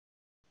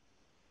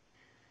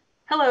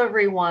Hello,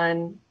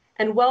 everyone,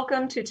 and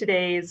welcome to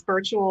today's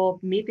virtual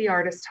Meet the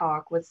Artist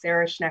talk with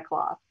Sara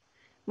Schneckloth.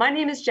 My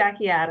name is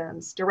Jackie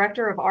Adams,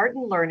 Director of Art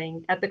and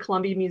Learning at the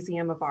Columbia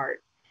Museum of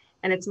Art,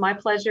 and it's my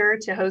pleasure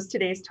to host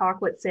today's talk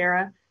with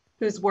Sara,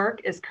 whose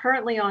work is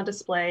currently on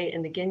display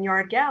in the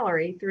Guignard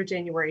Gallery through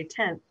January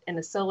 10th in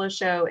a solo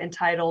show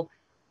entitled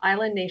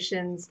Island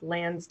Nations,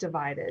 Lands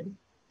Divided.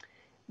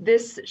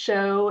 This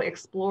show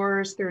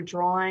explores through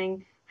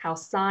drawing how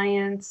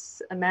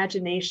science,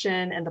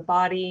 imagination, and the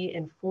body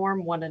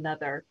inform one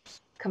another,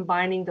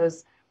 combining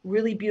those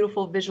really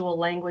beautiful visual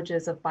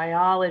languages of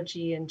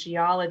biology and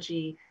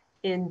geology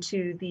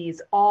into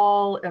these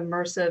all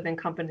immersive,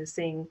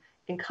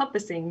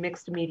 encompassing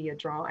mixed media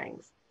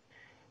drawings.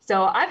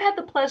 So I've had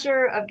the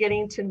pleasure of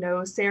getting to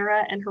know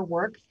Sara and her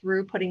work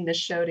through putting this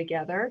show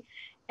together.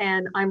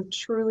 And I'm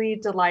truly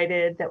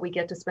delighted that we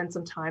get to spend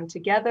some time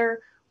together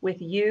with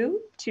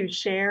you to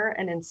share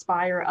and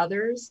inspire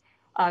others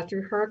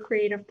through her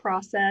creative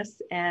process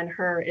and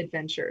her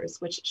adventures,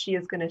 which she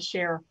is going to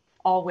share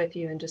all with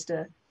you in just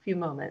a few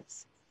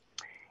moments.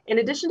 In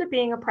addition to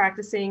being a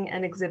practicing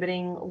and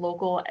exhibiting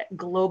local,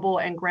 global,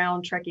 and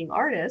ground trekking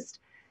artist,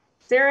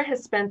 Sara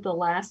has spent the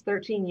last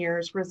 13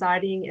 years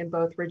residing in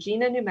both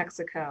Regina, New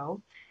Mexico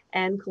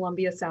and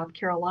Columbia, South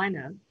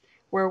Carolina,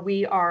 where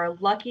we are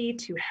lucky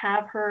to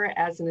have her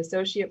as an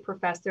associate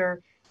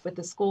professor with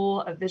the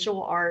School of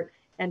Visual Art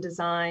and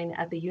Design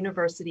at the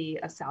University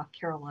of South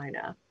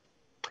Carolina.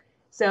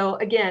 So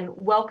again,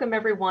 welcome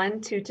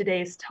everyone to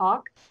today's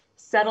talk.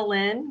 Settle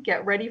in,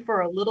 get ready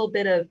for a little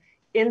bit of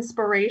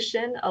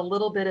inspiration, a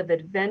little bit of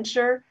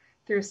adventure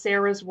through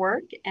Sara's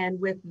work.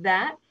 And with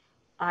that,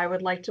 I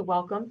would like to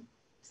welcome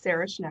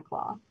Sara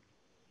Schneckloth.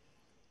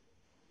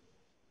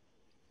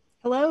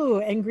 Hello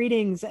and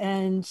greetings,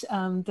 and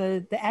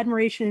the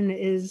admiration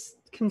is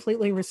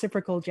completely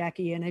reciprocal,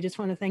 Jackie, and I just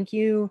want to thank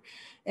you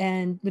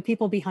and the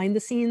people behind the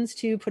scenes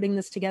too, putting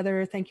this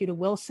together. Thank you to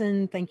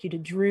Wilson, thank you to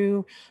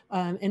Drew,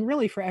 and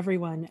really for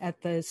everyone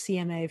at the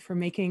CMA for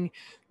making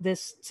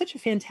this such a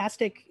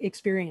fantastic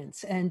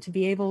experience, and to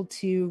be able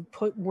to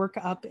put work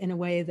up in a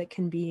way that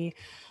can be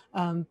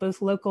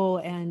both local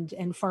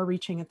and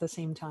far-reaching at the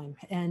same time,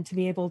 and to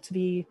be able to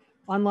be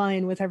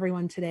online with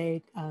everyone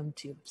today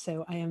too.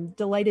 So I am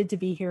delighted to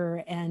be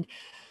here. And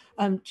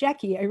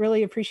Jackie, I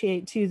really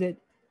appreciate too that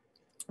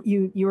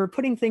you are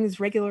putting things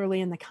regularly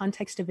in the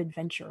context of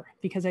adventure,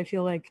 because I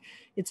feel like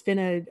it's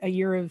been a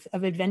year of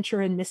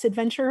adventure and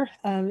misadventure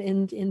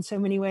in so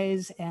many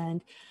ways.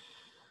 And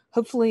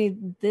hopefully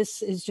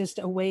this is just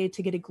a way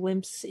to get a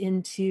glimpse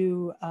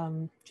into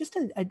just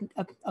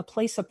a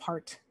place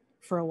apart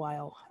for a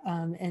while.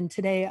 And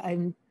today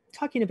I'm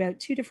talking about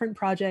two different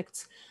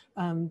projects.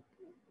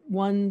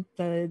 One,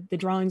 the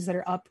drawings that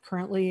are up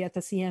currently at the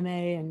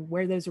CMA and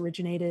where those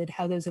originated,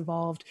 how those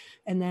evolved,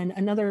 and then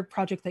another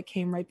project that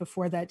came right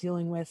before that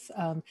dealing with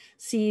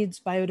seeds,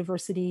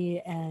 biodiversity,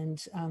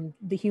 and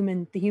the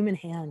human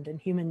hand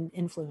and human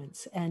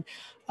influence. And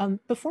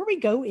before we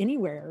go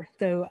anywhere,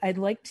 though, I'd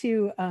like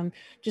to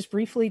just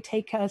briefly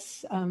take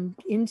us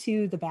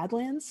into the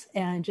Badlands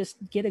and just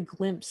get a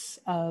glimpse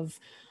of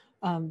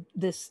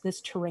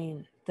this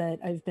terrain that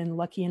I've been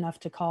lucky enough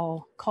to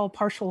call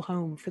partial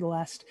home for the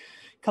last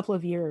couple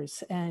of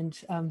years. And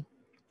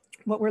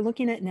what we're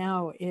looking at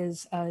now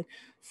is a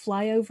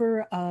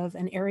flyover of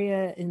an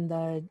area in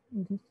the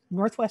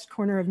northwest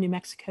corner of New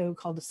Mexico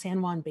called the San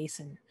Juan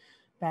Basin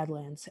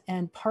Badlands.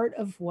 And part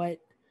of what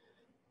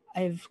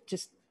I've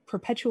just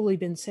perpetually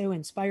been so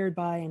inspired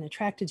by and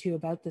attracted to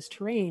about this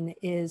terrain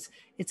is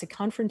it's a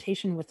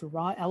confrontation with the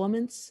raw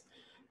elements.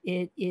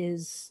 It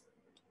is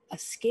a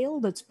scale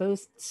that's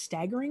both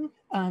staggering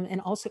and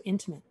also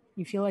intimate.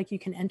 You feel like you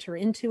can enter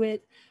into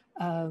it.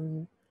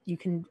 You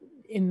can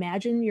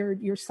imagine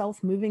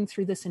yourself moving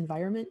through this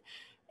environment,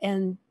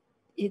 and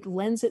it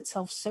lends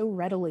itself so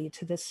readily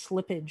to this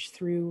slippage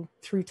through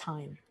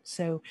time.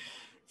 So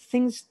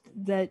things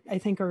that I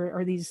think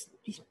are these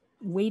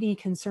weighty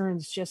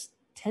concerns just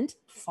tend to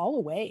fall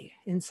away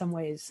in some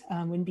ways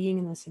when being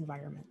in this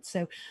environment.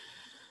 So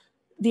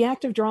the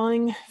act of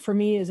drawing for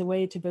me is a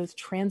way to both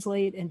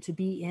translate and to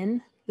be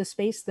in the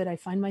space that I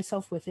find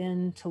myself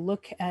within, to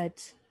look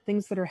at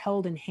things that are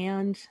held in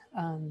hand,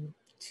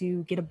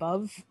 to get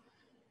above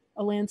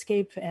a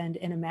landscape and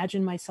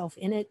imagine myself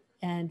in it,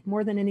 and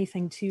more than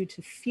anything too,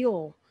 to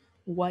feel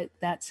what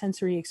that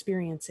sensory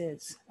experience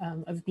is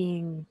of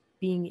being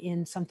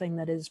in something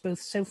that is both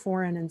so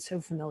foreign and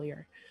so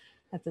familiar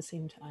at the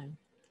same time.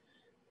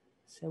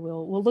 So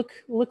we'll look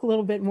a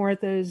little bit more at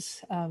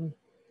those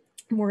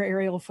more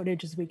aerial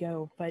footage as we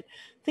go, but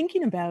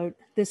thinking about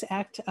this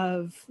act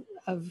of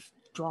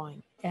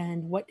drawing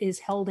and what is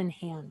held in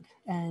hand,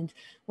 and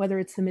whether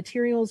it's the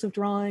materials of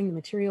drawing, the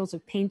materials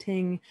of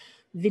painting,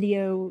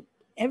 video,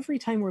 every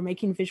time we're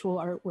making visual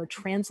art, we're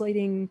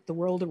translating the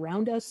world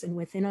around us and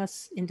within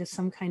us into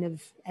some kind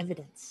of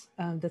evidence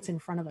that's in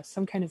front of us,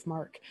 some kind of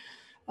mark,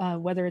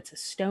 whether it's a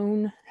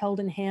stone held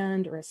in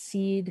hand or a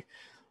seed,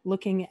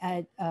 looking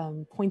at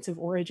points of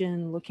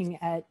origin, looking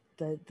at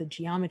the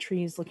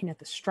geometries, looking at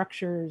the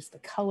structures, the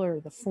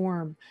color, the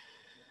form.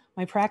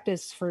 my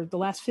practice for the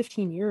last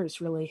 15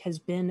 years really has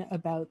been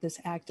about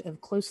this act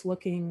of close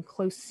looking,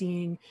 close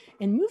seeing,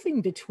 and moving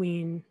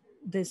between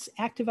this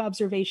active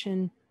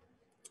observation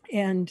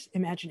and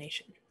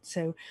imagination.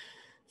 So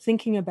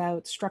thinking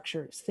about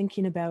structures,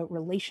 thinking about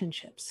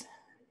relationships,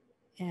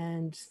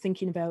 and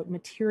thinking about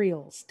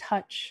materials,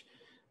 touch,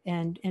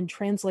 and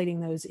translating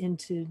those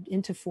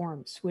into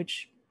forms,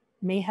 which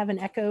may have an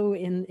echo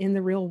in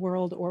the real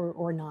world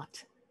or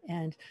not.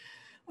 And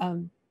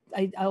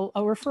I'll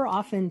refer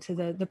often to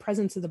the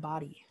presence of the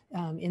body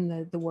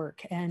in the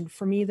work. And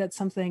for me, that's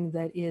something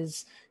that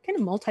is kind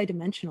of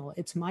multidimensional.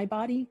 It's my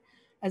body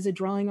as a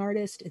drawing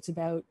artist. It's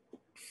about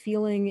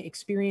feeling,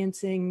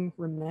 experiencing,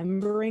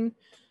 remembering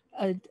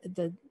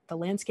the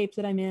landscape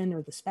that I'm in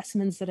or the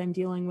specimens that I'm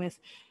dealing with,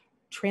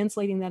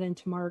 translating that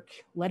into mark,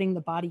 letting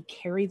the body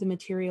carry the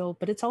material,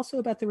 but it's also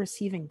about the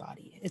receiving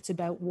body. It's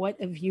about what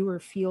a viewer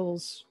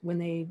feels when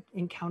they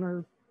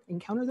encounter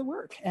the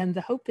work. And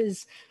the hope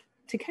is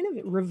to kind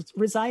of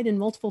reside in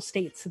multiple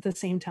states at the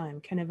same time,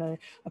 kind of a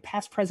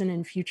past, present,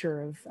 and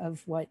future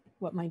of what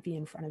might be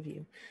in front of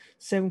you.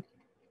 So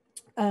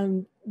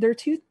there are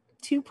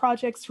two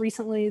projects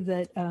recently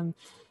that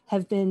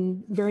have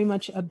been very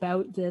much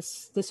about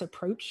this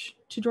approach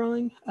to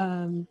drawing,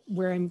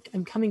 where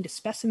I'm coming to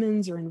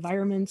specimens or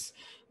environments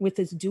with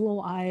this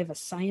dual eye of a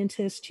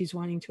scientist who's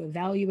wanting to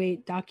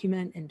evaluate,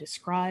 document, and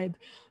describe,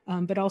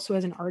 but also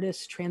as an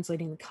artist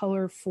translating the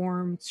color,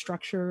 form,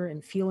 structure,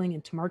 and feeling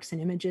into marks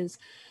and images,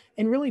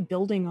 and really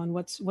building on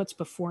what's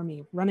before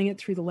me, running it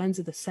through the lens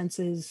of the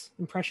senses,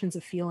 impressions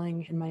of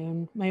feeling,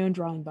 and my own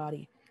drawing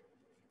body.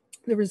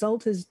 The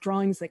result is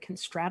drawings that can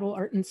straddle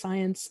art and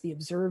science, the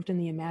observed and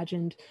the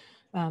imagined,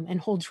 and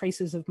hold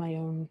traces of my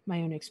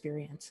own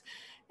experience.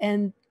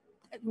 And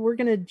we're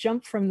going to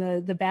jump from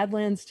the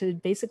Badlands to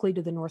basically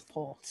to the North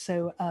Pole.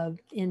 So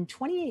in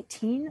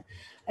 2018,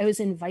 I was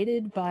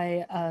invited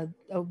by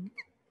a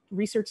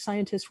research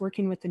scientist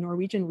working with the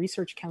Norwegian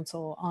Research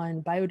Council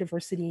on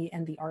biodiversity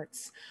and the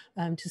arts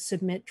to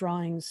submit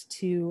drawings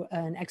to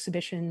an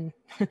exhibition.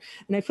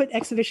 And I put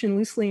exhibition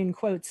loosely in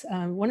quotes,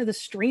 one of the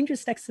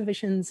strangest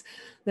exhibitions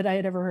that I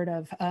had ever heard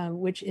of,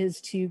 which is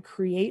to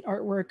create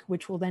artwork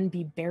which will then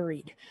be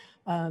buried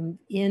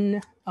in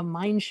a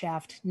mine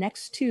shaft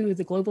next to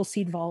the global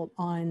seed vault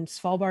on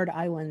Svalbard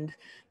Island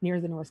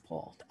near the North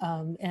Pole.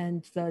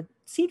 And the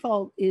seed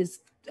vault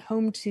is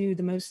home to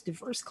the most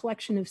diverse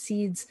collection of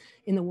seeds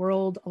in the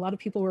world. A lot of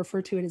people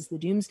refer to it as the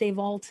Doomsday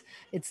Vault.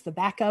 It's the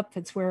backup.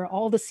 It's where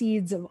all the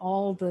seeds of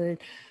all the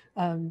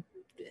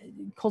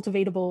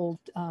cultivatable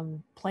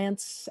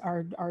plants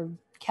are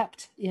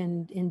kept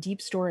in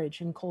deep storage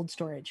and cold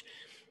storage.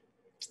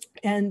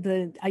 And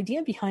the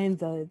idea behind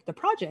the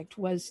project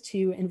was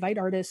to invite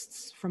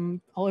artists from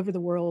all over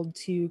the world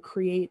to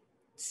create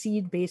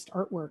seed-based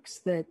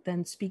artworks that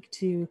then speak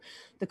to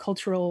the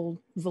cultural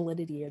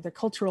validity or the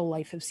cultural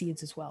life of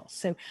seeds as well.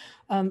 So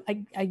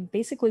I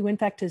basically went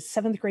back to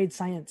 7th grade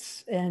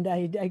science, and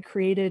I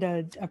created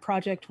a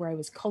project where I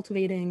was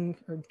cultivating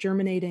or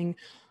germinating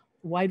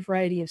a wide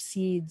variety of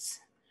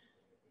seeds,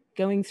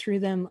 going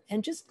through them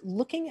and just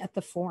looking at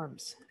the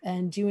forms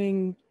and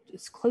doing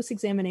this close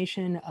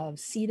examination of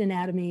seed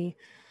anatomy,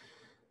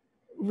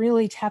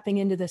 really tapping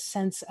into the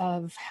sense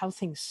of how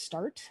things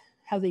start,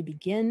 how they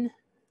begin,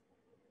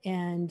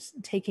 and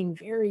taking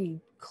very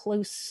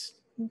close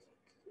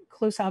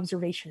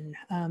observation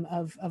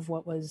of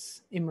what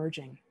was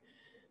emerging.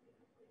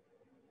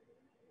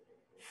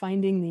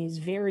 Finding these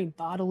very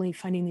bodily,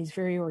 finding these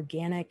very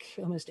organic,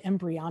 almost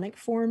embryonic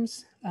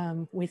forms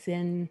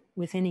within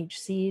each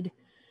seed,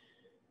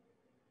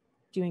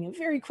 doing a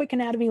very quick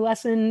anatomy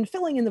lesson,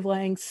 filling in the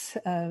blanks,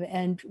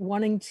 and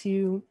wanting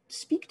to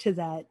speak to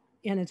that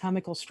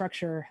anatomical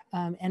structure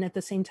and at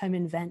the same time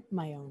invent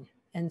my own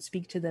and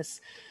speak to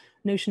this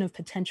notion of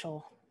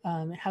potential,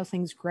 how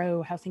things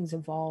grow, how things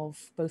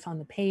evolve, both on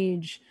the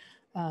page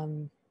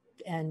and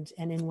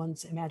in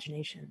one's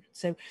imagination.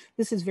 So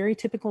this is very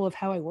typical of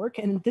how I work.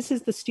 And this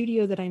is the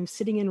studio that I'm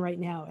sitting in right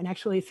now. And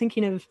actually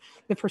thinking of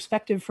the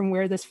perspective from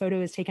where this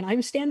photo is taken,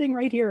 I'm standing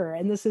right here,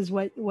 and this is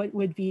what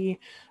would be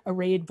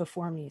arrayed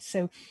before me.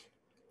 So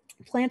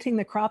planting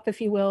the crop,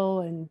 if you will,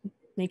 and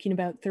making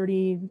about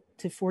 30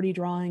 to 40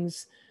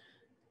 drawings,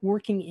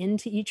 working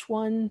into each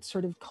one,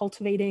 sort of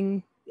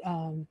cultivating,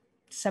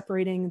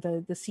 separating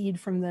the seed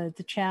from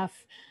the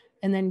chaff,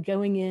 and then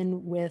going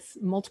in with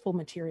multiple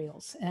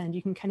materials. And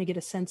you can kind of get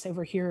a sense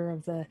over here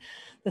of the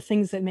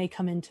things that may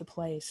come into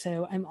play.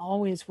 So I'm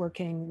always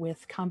working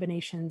with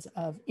combinations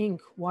of ink,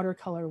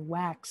 watercolor,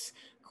 wax,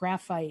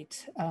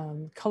 graphite,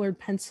 colored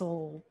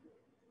pencil,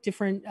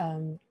 different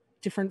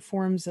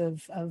forms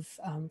of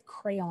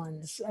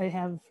crayons. I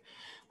have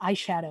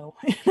eyeshadow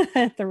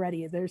at the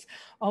ready. There's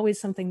always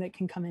something that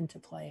can come into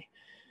play.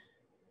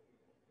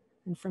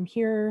 And from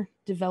here,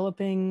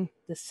 developing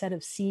the set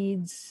of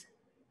seeds,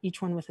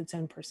 each one with its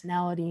own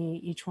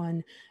personality, each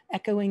one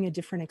echoing a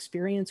different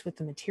experience with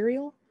the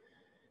material,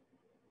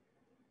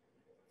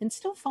 and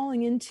still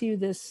falling into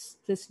this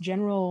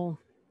general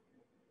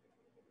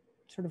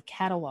sort of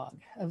catalog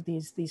of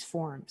these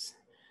forms.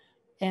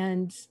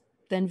 And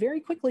then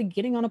very quickly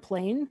getting on a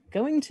plane,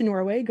 going to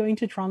Norway, going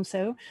to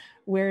Tromsø,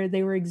 where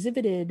they were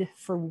exhibited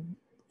for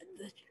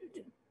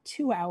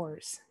 2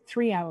 hours,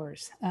 3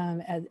 hours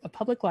at a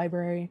public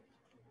library.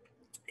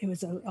 It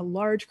was a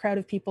large crowd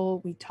of people.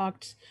 We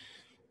talked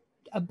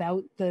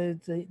about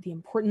the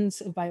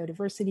importance of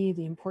biodiversity,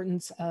 the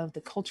importance of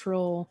the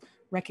cultural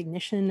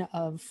recognition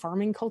of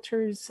farming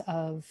cultures,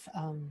 of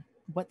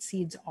what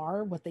seeds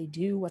are, what they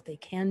do, what they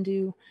can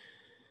do.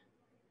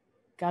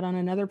 Got on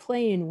another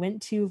plane,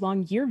 went to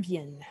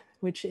Longyearbyen,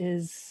 which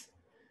is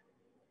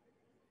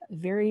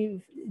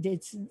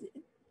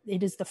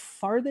it is the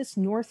farthest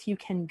north you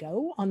can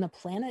go on the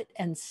planet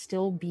and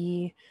still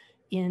be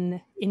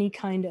in any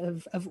kind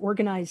of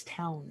organized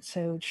town.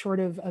 So short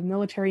of a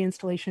military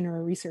installation or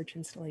a research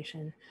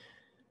installation.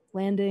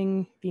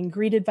 Landing, being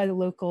greeted by the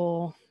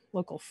local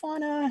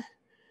fauna,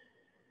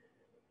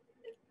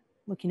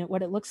 looking at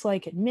what it looks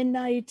like at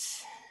midnight.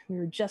 We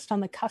were just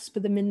on the cusp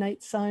of the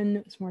midnight sun.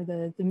 It was more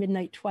the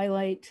midnight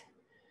twilight.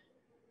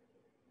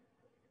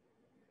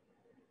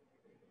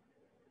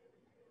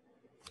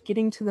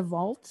 Getting to the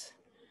vault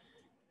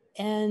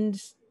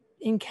and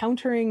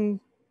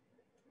encountering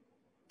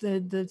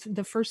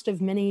the first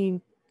of many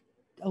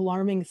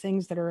alarming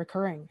things that are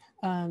occurring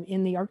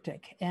in the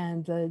Arctic.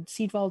 And the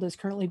seed vault is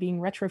currently being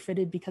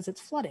retrofitted because it's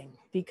flooding,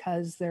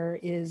 because there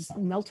is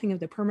melting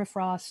of the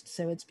permafrost.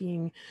 So it's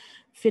being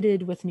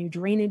fitted with new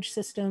drainage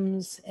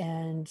systems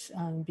and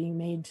being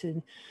made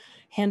to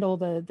handle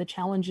the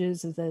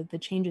challenges of the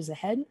changes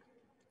ahead.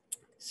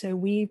 So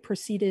we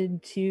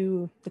proceeded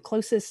to the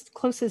closest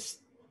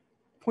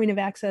point of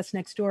access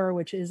next door,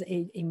 which is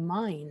a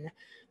mine,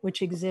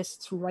 which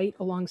exists right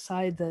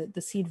alongside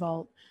the seed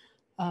vault.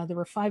 There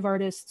were 5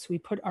 artists. We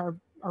put our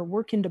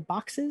work into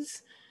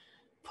boxes,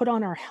 put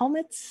on our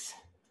helmets,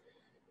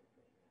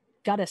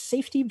 got a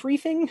safety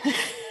briefing,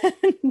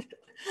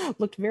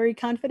 looked very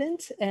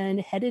confident, and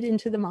headed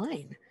into the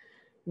mine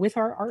with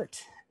our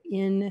art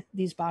in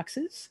these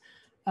boxes.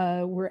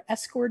 We're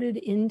escorted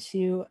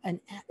into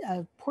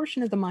a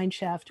portion of the mine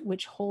shaft,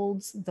 which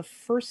holds the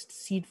first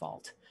seed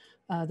vault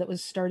that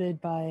was started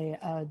by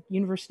a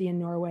university in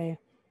Norway.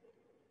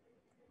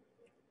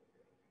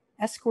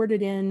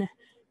 Escorted in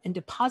and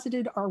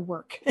deposited our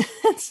work.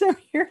 So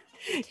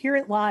here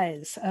it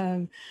lies,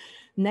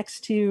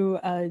 next to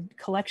a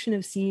collection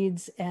of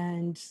seeds,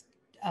 and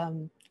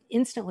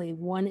instantly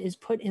one is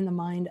put in the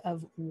mind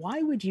of,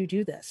 why would you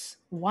do this?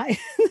 Why?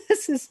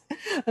 This is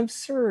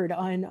absurd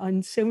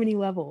on so many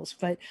levels,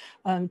 but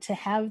to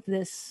have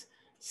this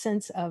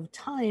sense of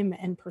time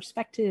and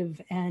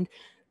perspective and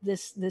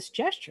this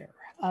gesture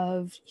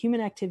of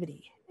human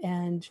activity.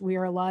 And we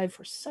are alive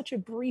for such a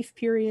brief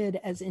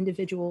period as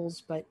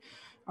individuals, but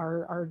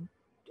our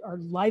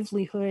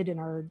livelihood and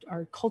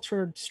our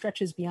culture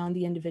stretches beyond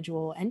the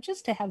individual. And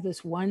just to have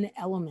this one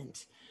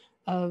element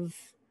of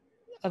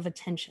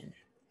attention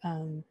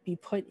be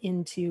put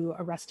into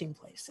a resting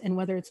place, and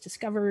whether it's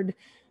discovered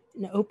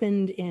and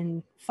opened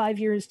in 5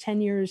 years, 10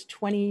 years,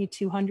 20,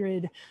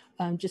 200,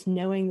 just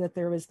knowing that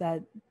there was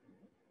that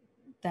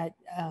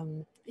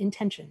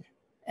intention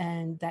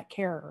and that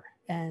care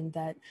and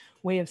that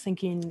way of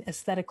thinking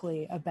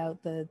aesthetically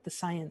about the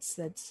science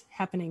that's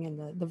happening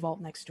in the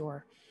vault next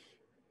door.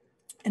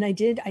 And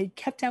I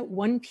kept out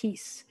one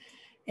piece,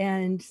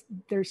 and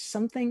there's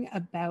something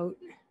about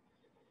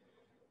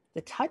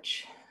the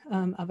touch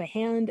of a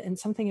hand and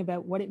something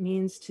about what it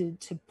means to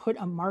put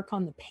a mark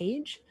on the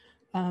page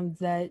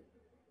that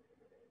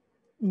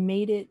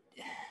made it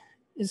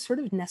is sort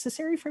of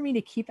necessary for me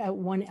to keep out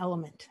one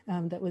element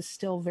that was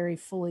still very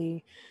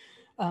fully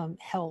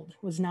held,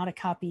 was not a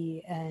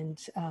copy,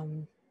 and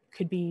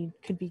could be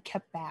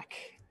kept back.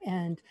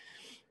 And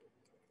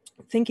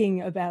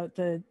thinking about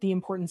the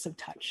importance of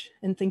touch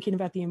and thinking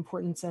about the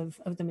importance of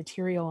the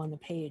material on the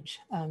page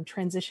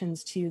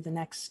transitions to the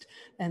next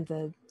and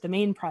the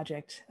main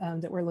project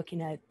that we're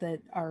looking at, that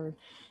are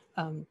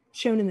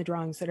shown in the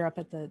drawings that are up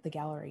at the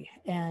gallery.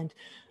 And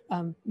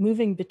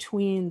moving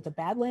between the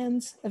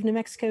Badlands of New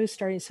Mexico,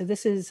 starting, so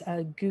this is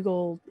a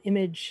Google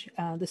image,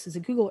 this is a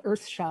Google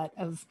Earth shot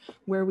of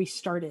where we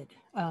started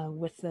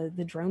with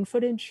the drone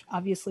footage,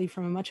 obviously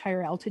from a much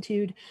higher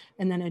altitude,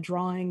 and then a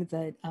drawing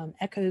that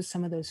echoes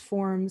some of those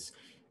forms.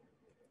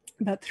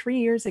 About 4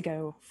 years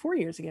ago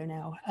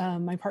now,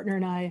 my partner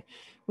and I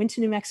went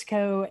to New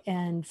Mexico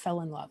and fell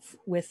in love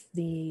with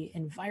the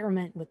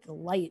environment, with the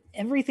light,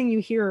 everything you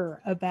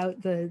hear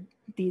about the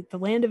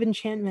land of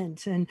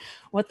enchantment and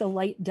what the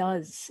light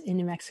does in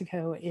New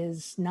Mexico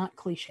is not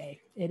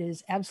cliche. It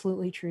is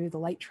absolutely true. The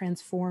light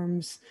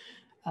transforms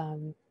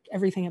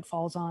everything it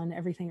falls on,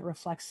 everything it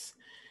reflects.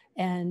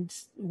 And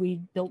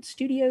we built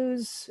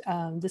studios.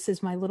 This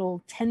is my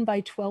little 10 by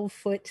 12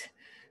 foot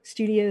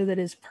studio that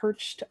is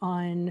perched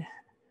on,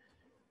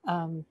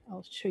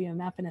 I'll show you a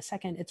map in a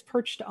second. It's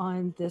perched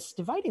on this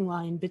dividing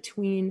line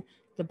between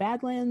the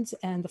Badlands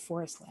and the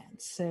forest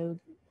lands. So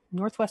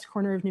northwest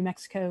corner of New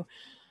Mexico,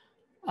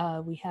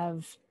 we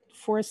have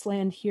forest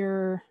land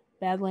here,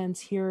 Badlands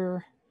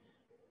here,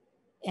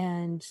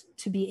 and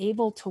to be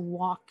able to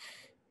walk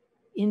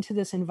into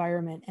this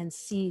environment and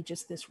see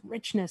just this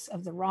richness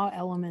of the raw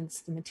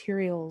elements, the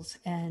materials,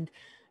 and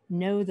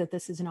know that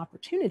this is an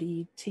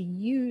opportunity to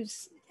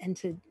use and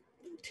to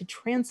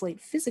translate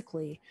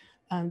physically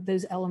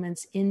those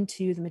elements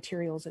into the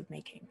materials of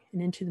making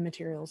and into the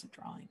materials of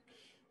drawing.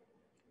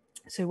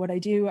 So what I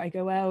do, I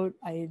go out,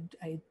 I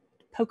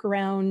poke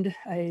around,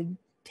 I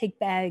take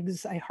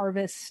bags, I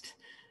harvest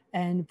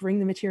and bring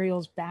the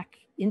materials back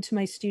into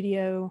my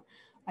studio.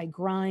 I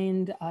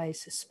grind, I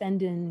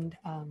suspend in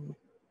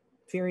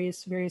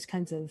various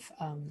kinds of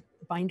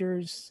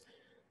binders,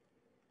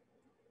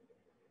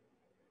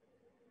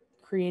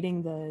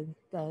 creating the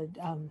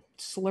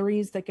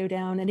slurries that go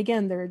down. And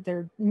again,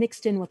 they're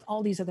mixed in with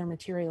all these other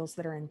materials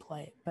that are in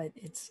play, but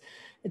it's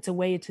a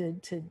way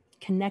to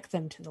connect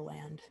them to the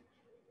land.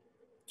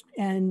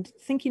 And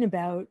thinking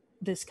about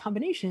this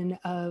combination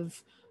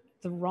of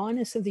the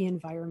rawness of the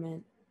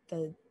environment,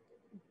 the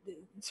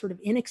sort of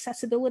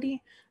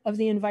inaccessibility of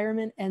the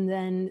environment, and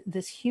then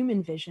this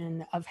human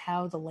vision of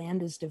how the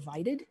land is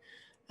divided.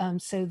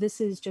 So this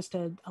is just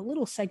a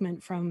little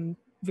segment from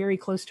very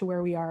close to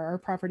where we are. Our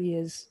property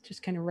is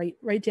just kind of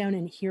right down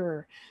in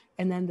here.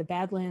 And then the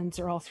Badlands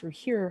are all through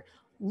here,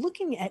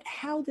 looking at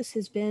how this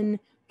has been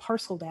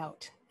parceled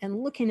out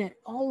and looking at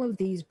all of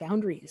these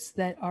boundaries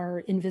that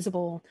are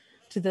invisible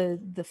to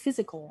the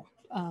physical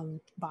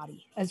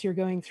body as you're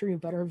going through,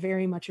 but are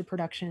very much a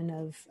production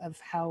of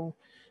how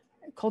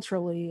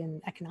culturally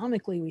and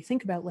economically we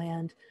think about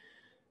land,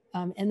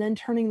 and then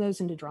turning those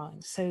into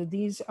drawings. So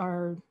these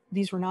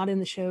were not in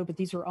the show, but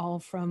these are all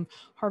from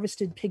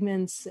harvested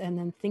pigments, and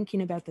then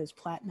thinking about those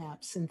plat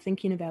maps and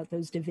thinking about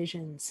those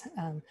divisions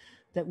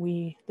that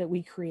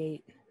we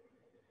create.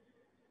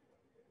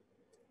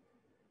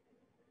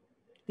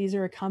 These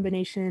are a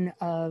combination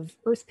of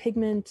earth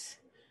pigment,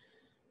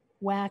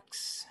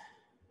 wax,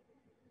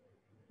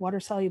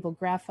 water-soluble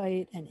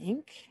graphite, and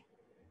ink.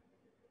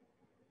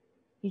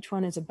 Each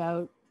one is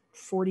about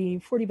 40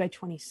 by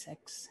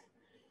 26.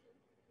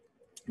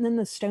 And then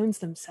the stones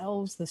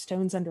themselves, the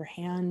stones under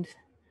hand,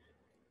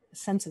 a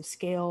sense of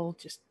scale,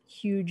 just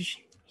huge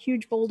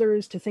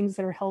boulders to things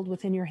that are held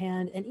within your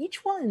hand. And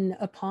each one,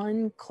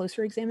 upon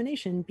closer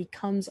examination,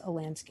 becomes a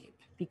landscape,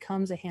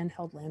 becomes a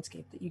handheld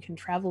landscape that you can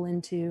travel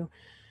into,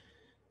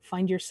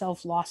 find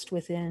yourself lost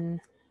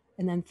within,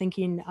 and then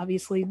thinking,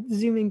 obviously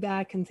zooming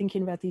back and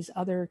thinking about these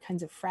other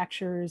kinds of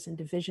fractures and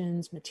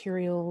divisions,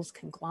 materials,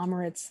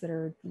 conglomerates that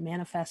are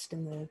manifest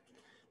in the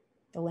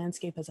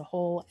landscape as a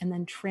whole, and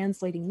then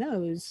translating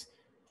those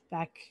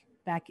back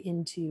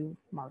into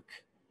mark.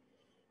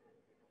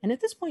 And at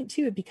this point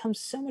too, it becomes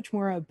so much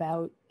more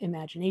about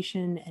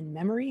imagination and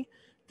memory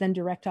than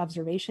direct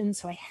observation.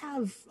 So I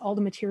have all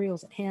the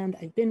materials at hand.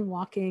 I've been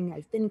walking,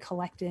 I've been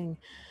collecting,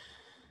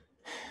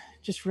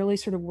 just really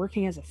sort of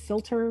working as a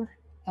filter,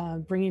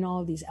 bringing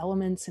all of these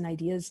elements and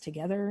ideas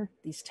together,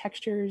 these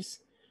textures.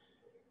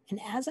 And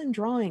as I'm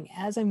drawing,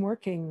 as I'm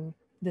working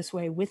this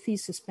way with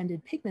these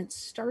suspended pigments,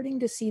 starting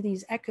to see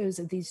these echoes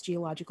of these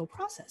geological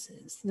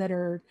processes that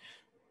are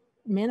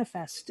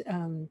manifest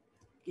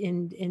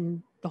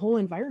in the whole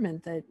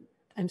environment that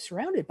I'm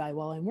surrounded by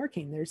while I'm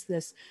working. There's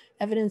this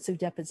evidence of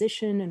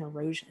deposition and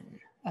erosion,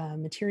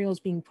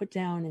 materials being put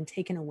down and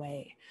taken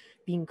away,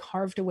 being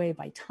carved away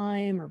by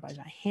time or by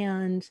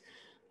hand.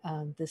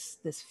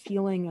 This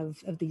feeling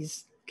of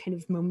these kind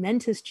of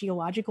momentous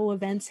geological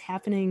events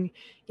happening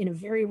in a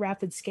very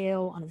rapid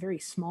scale, on a very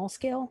small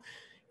scale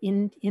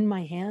in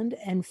my hand,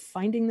 and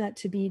finding that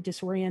to be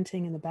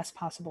disorienting in the best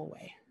possible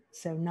way.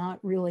 So not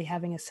really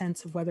having a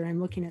sense of whether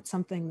I'm looking at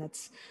something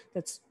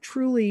that's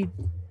truly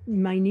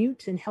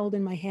minute and held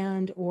in my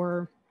hand,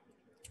 or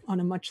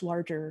on a much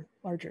larger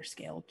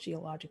scale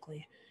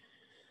geologically.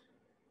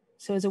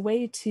 So as a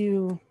way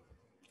to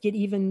get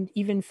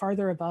even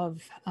farther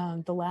above,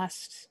 the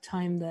last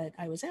time that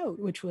I was out,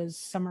 which was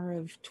summer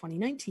of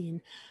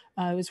 2019,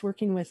 I was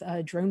working with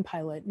a drone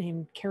pilot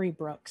named Kerry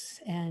Brooks,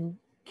 and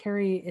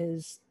Kerry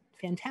is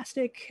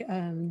fantastic.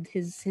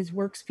 His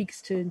work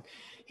speaks to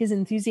his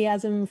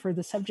enthusiasm for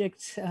the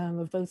subject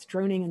of both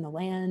droning and the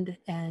land.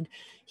 And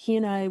he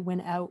and I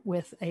went out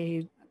with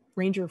a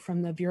ranger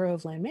from the Bureau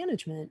of Land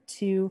Management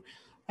to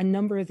a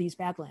number of these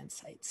Badlands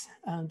sites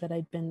that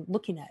I'd been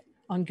looking at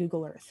on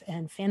Google Earth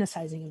and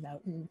fantasizing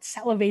about and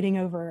salivating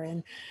over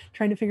and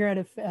trying to figure out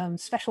if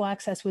special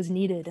access was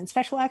needed. And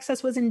special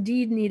access was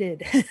indeed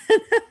needed.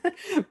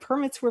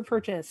 Permits were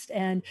purchased,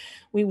 and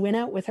we went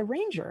out with a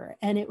ranger,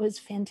 and it was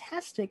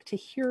fantastic to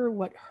hear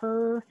what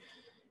her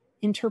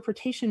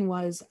interpretation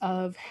was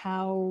of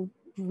how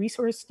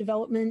resource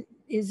development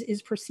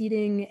is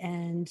proceeding,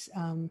 and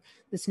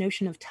this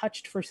notion of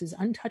touched versus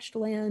untouched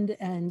land.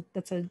 And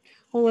that's a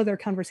whole other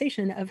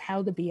conversation of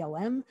how the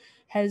BLM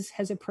has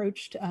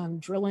approached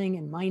drilling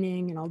and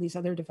mining and all these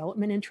other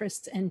development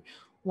interests, and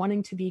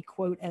wanting to be,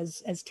 quote,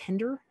 as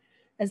tender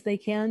as they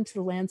can to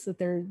the lands that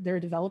they're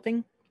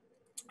developing,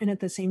 and at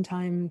the same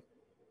time,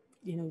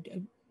 you know,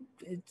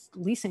 it's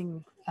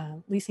leasing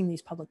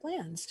these public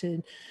lands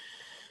to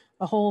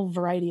a whole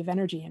variety of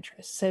energy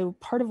interests. So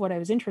part of what I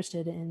was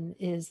interested in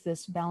is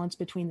this balance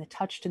between the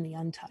touched and the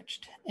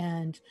untouched.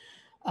 And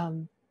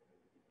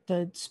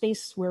The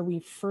space where we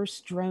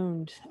first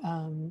droned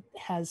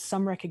has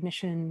some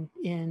recognition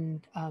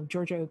in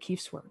Georgia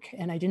O'Keeffe's work.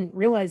 And I didn't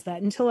realize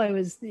that until I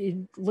was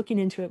looking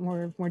into it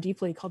more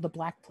deeply, called the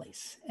Black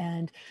Place.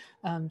 And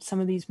some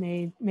of these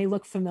may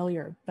look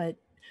familiar, but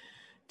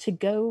to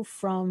go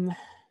from,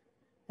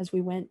 as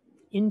we went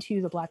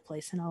into the Black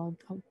Place, and I'll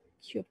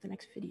cue up the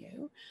next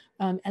video,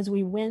 as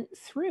we went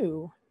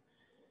through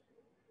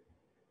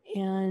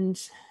and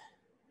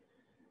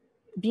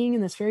being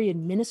in this very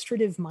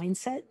administrative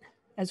mindset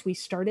as we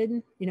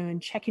started,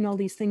 and checking all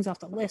these things off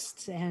the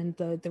lists, and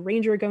the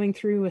ranger going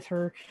through with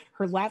her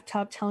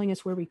laptop telling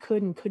us where we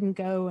could and couldn't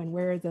go, and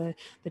where the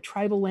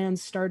tribal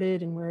lands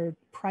started and where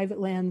private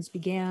lands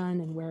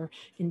began, and where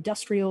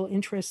industrial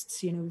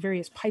interests,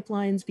 various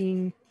pipelines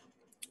being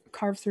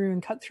carved through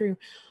and cut through.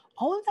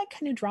 All of that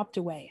kind of dropped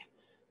away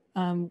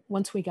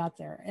once we got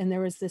there. And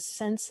there was this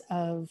sense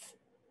of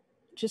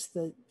just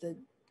the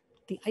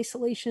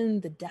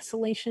isolation, the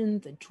desolation,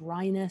 the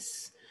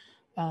dryness,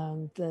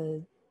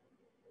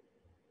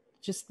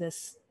 just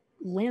this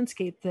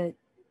landscape that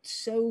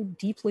so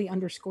deeply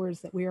underscores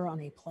that we are on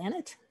a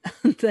planet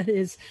that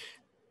is,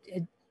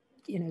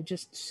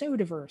 just so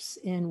diverse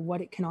in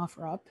what it can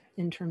offer up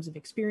in terms of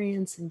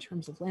experience, in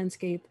terms of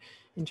landscape,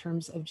 in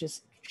terms of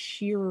just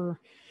sheer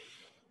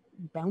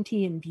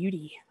bounty and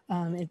beauty.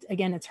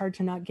 Again, it's hard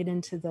to not get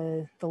into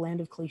the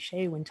land of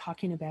cliche when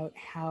talking about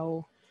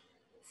how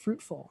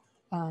fruitful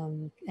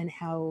and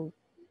how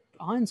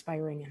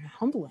awe-inspiring and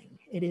humbling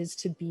it is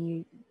to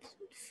be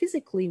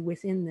physically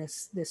within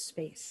this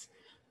space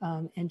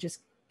and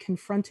just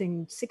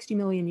confronting 60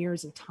 million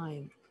years of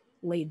time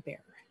laid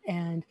bare.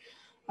 And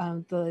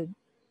the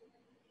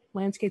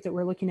landscape that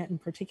we're looking at in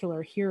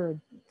particular here,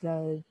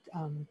 in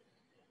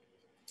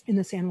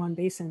the San Juan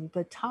Basin,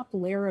 the top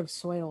layer of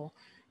soil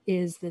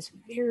is this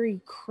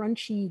very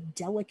crunchy,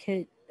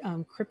 delicate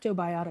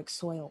cryptobiotic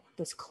soil,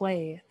 this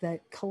clay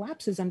that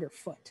collapses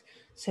underfoot.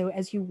 So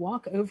as you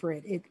walk over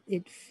it,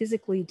 it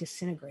physically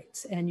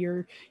disintegrates, and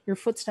your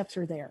footsteps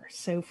are there.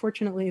 So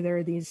fortunately, there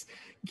are these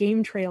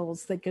game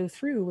trails that go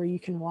through where you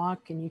can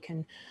walk and you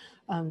can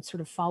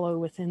sort of follow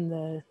within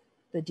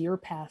the deer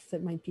path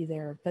that might be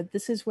there. But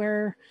this is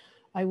where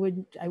I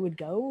would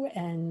go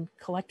and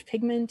collect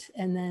pigment,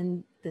 and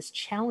then this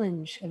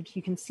challenge of,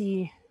 you can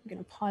see, I'm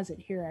going to pause it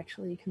here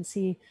actually, you can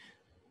see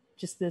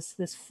just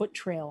this foot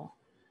trail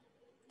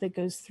that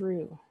goes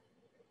through,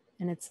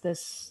 and it's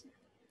this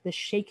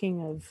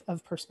shaking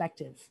of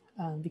perspective,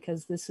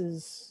 because this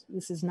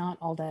is not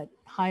all that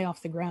high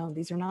off the ground.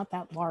 These are not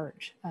that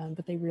large,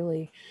 but they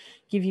really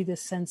give you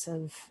this sense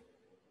of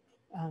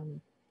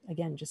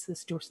again, just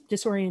this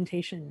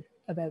disorientation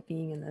about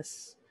being in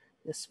this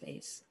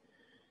space.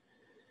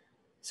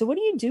 So what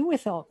do you do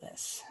with all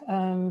this?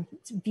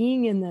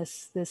 Being in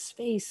this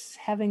space,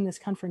 having this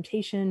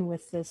confrontation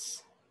with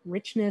this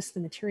richness, the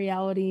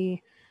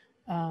materiality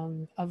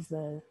of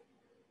the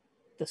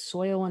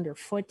soil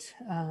underfoot,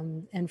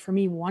 and for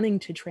me wanting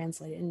to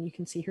translate it. And you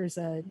can see here's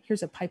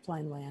a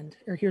pipeline land,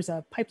 or here's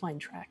a pipeline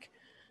track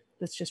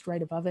that's just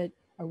right above it,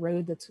 a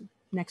road that's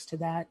next to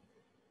that,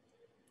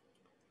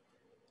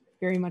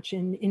 very much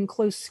in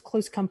close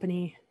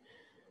company.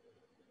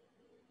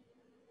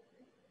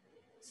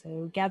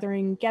 So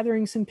gathering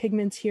some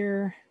pigments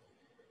here,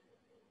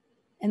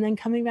 and then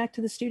coming back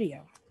to the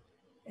studio.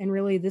 And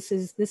really, this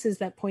is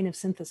that point of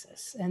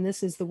synthesis, and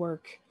this is the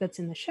work that's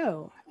in the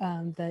show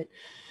that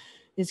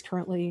is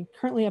currently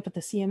up at the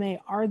CMA,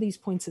 are these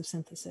points of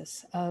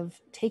synthesis of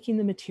taking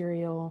the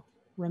material,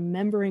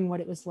 remembering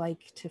what it was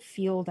like to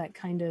feel that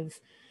kind of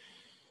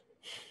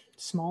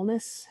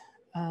smallness,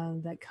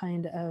 that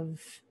kind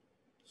of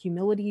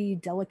humility,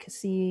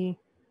 delicacy,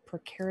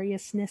 precarity,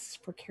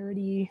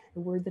 a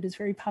word that is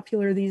very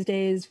popular these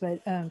days,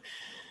 but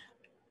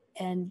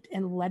and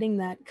letting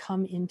that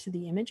come into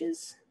the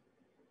images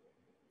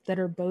that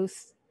are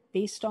both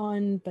based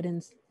on, but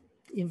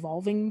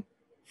evolving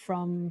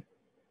from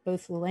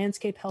both the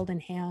landscape held in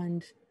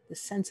hand, the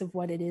sense of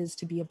what it is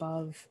to be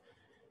above,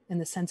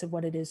 and the sense of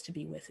what it is to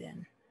be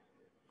within.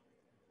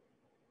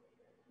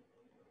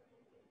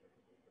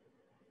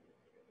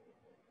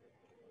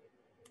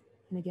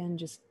 And again,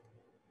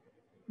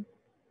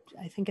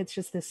 I think it's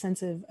just this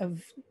sense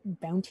of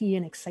bounty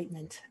and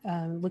excitement,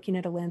 looking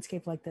at a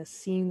landscape like this,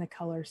 seeing the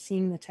color,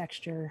 seeing the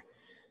texture,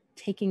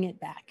 taking it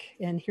back.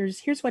 And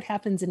here's what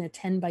happens in a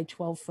 10 by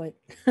 12 foot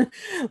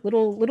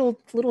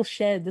little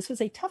shed. This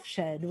was a tough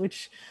shed,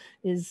 which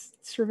is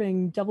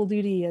serving double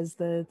duty as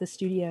the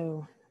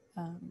studio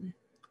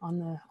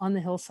on the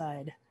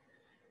hillside,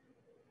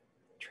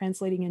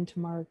 translating into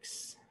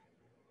marks.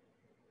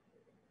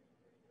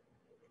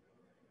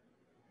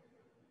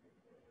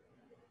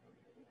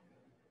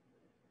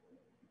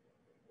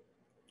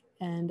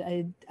 And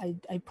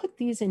I put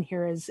these in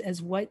here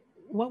as what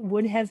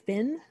would have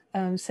been.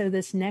 So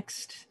this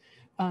next,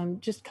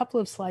 just a couple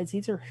of slides,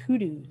 these are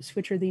hoodoos,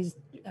 which are these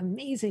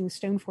amazing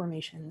stone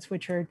formations,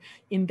 which are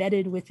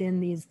embedded within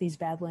these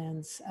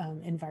Badlands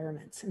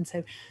environments. And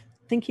so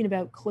thinking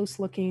about close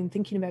looking,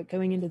 thinking about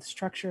going into the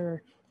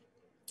structure,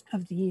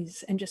 of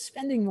these and just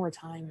spending more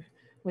time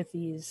with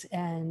these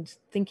and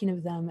thinking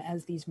of them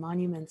as these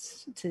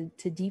monuments to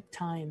deep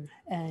time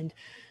and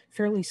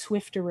fairly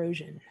swift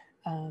erosion,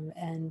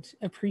 and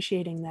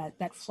appreciating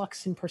that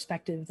flux in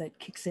perspective that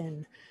kicks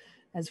in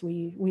as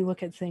we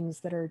look at things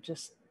that are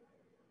just,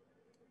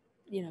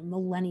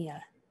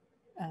 millennia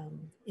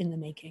in the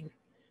making.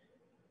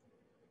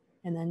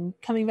 And then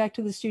coming back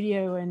to the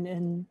studio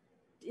and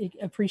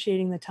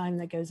appreciating the time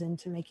that goes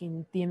into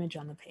making the image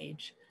on the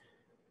page.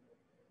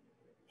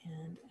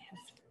 And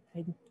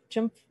I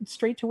jump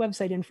straight to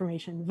website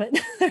information, but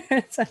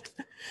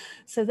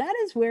so that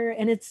is where,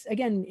 and it's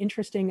again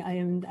interesting.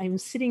 I'm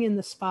sitting in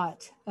the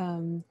spot.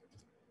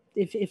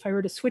 If I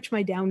were to switch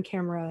my down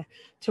camera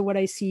to what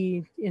I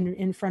see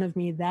in front of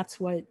me, that's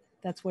what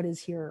is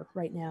here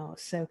right now.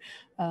 So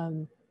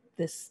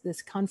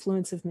this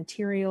confluence of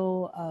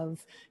material,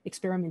 of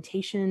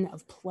experimentation,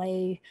 of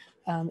play,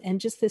 and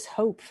just this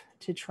hope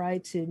to try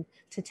to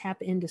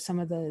tap into some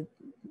of the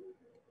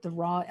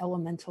raw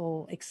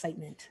elemental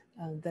excitement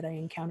that I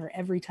encounter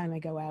every time I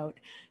go out,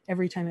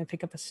 every time I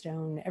pick up a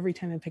stone, every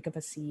time I pick up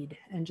a seed,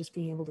 and just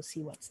being able to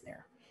see what's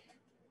there.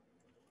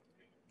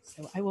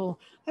 So I will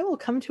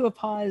come to a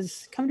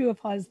pause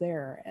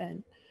there.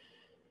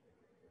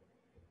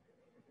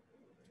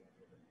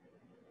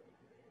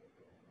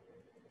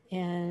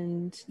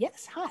 And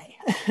yes, hi.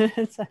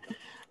 So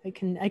I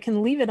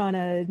can leave it on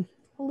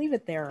I'll leave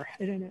it there.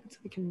 I don't know. So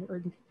I can,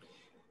 or,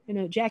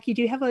 Jackie,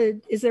 do you have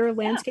is there a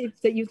landscape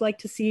that you'd like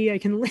to see? I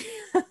can leave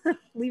it on.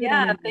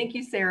 Yeah, thank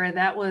you, Sarah.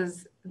 That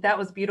was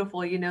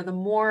beautiful. The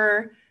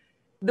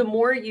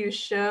more you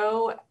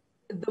show,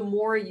 the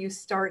more you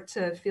start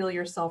to feel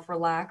yourself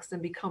relax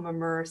and become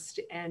immersed,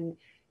 and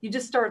you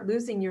just start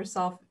losing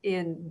yourself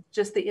in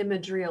just the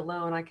imagery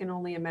alone. I can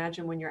only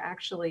imagine when you're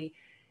actually,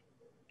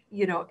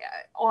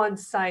 on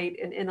site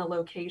and in a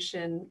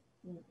location,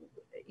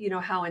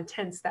 how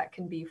intense that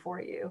can be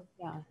for you.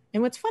 Yeah.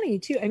 And what's funny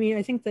too,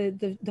 I think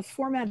the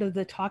format of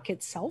the talk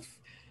itself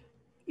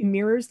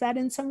mirrors that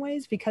in some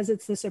ways, because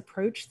it's this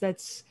approach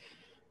that's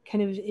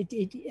kind of,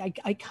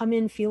 I come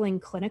in feeling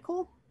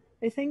clinical,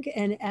 I think.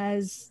 And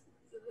as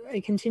I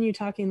continue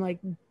talking, like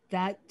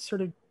that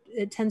sort of,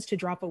 it tends to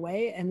drop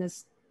away, and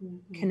this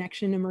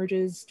connection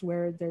emerges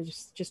where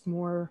there's just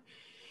more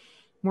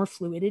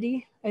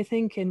fluidity, I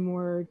think, and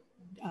more,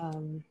 I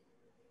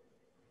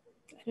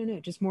don't know,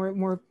 just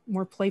more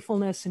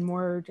playfulness and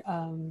more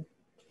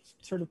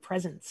sort of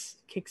presence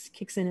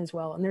kicks in as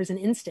well. And there's an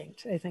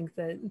instinct, I think,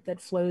 that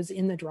flows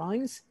in the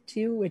drawings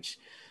too, which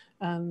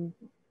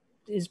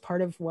is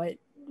part of what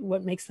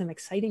makes them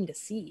exciting to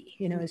see.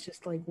 It's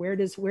just like, where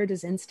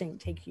does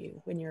instinct take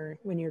you when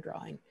you're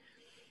drawing?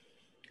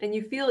 And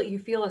you feel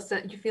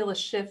a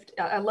shift.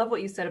 I love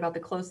what you said about the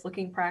close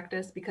looking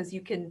practice, because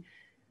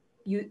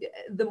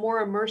the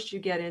more immersed you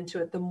get into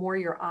it, the more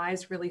your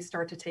eyes really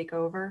start to take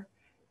over.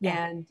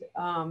 Yeah. And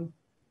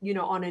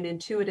on an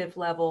intuitive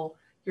level,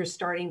 you're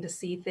starting to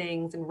see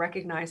things and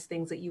recognize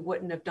things that you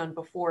wouldn't have done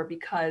before,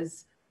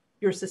 because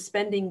you're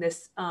suspending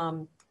this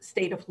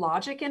state of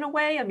logic in a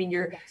way.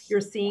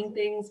 You're seeing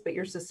things, but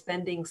you're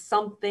suspending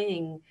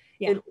something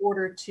in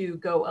order to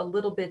go a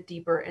little bit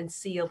deeper and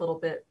see a little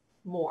bit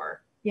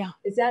more. Yeah.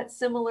 Is that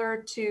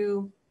similar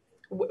to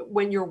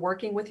when you're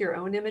working with your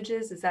own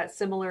images? Is that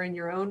similar in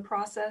your own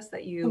process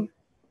that you?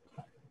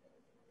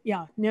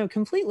 Yeah, no,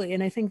 completely.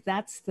 And I think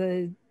that's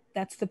the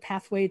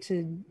pathway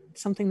to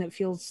something that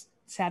feels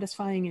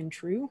satisfying and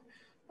true,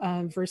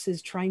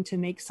 versus trying to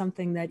make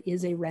something that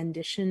is a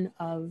rendition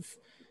of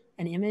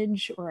an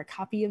image or a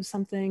copy of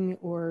something,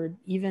 or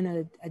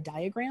even a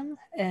diagram.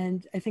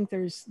 And I think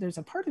there's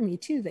a part of me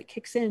too that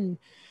kicks in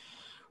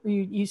where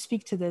you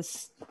speak to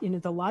this,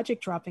 the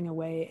logic dropping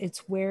away. It's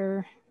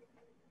where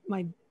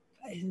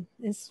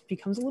this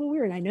becomes a little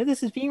weird. I know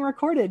this is being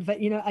recorded, but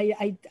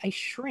I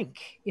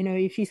shrink.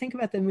 If you think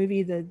about the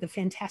movie the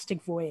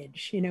Fantastic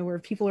Voyage, where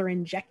people are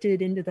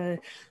injected into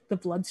the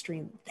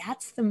bloodstream,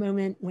 that's the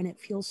moment when it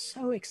feels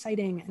so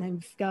exciting. And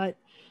I've got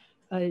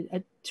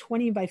a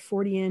 20 by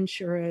 40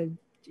 inch or a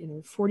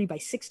 40 by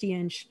 60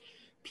 inch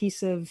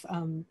piece of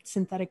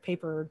synthetic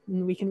paper.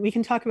 And we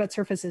can talk about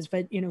surfaces,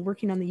 but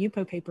working on the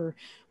Yupo paper,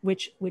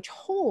 which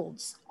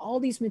holds all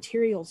these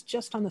materials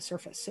just on the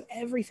surface. So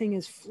everything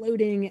is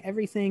floating,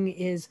 everything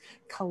is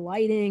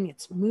colliding,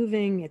 it's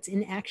moving, it's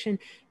in action.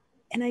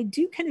 And I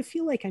do kind of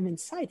feel like I'm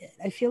inside it.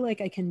 I feel like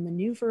I can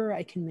maneuver,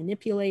 I can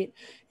manipulate,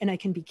 and I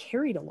can be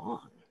carried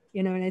along.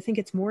 And I think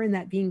it's more in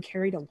that being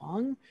carried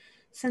along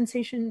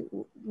sensation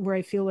where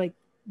I feel like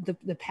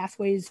the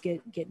pathways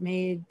get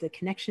made, the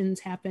connections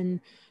happen.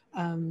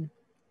 And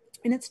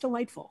it's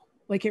delightful.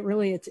 Like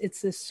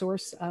it's this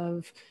source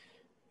of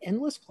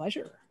endless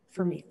pleasure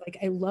for me. Like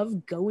I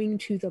love going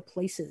to the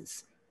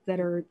places that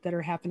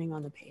are happening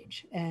on the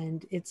page.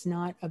 And it's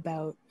not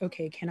about,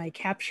 okay, can I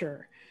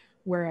capture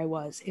where I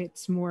was?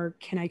 It's more,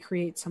 can I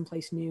create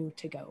someplace new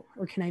to go?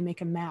 Or can I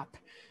make a map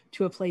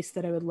to a place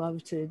that I would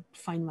love to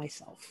find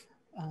myself?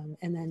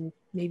 And then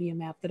maybe a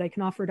map that I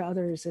can offer to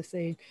others if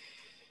they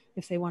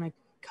want to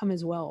come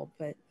as well.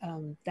 But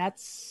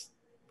that's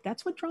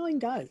that's what drawing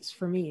does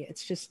for me.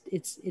 It's just,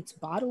 it's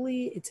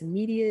bodily, it's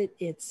immediate,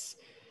 it's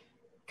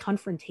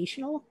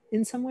confrontational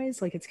in some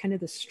ways. Like it's kind of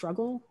the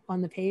struggle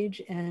on the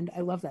page, and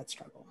I love that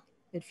struggle.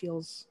 It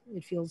feels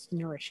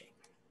nourishing.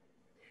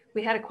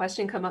 We had a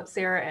question come up,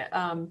 Sarah,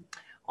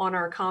 on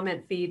our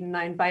comment feed, and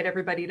I invite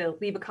everybody to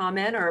leave a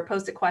comment or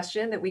post a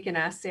question that we can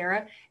ask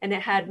Sarah. And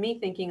it had me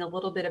thinking a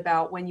little bit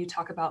about when you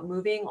talk about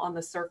moving on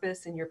the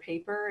surface in your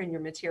paper and your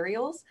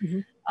materials.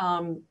 You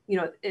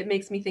know, it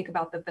makes me think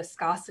about the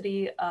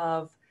viscosity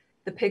of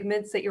the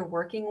pigments that you're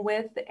working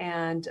with.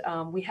 And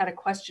we had a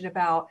question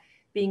about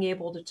being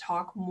able to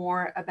talk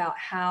more about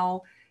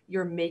how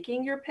you're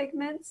making your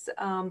pigments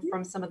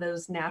from some of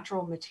those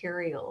natural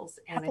materials.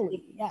 And Happily, I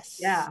think, yes.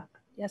 yeah.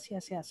 Yes.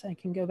 I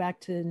can go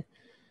back to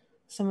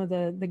some of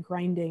the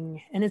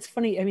grinding. And it's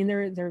funny, I mean,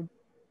 there are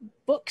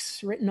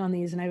books written on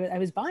these, and I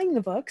was buying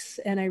the books,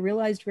 and I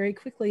realized very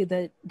quickly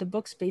that the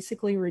books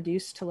basically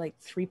reduced to like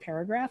 3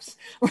 paragraphs.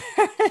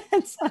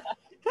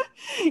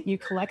 You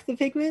collect the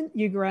pigment,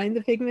 you grind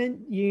the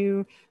pigment,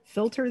 you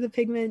filter the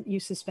pigment, you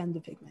suspend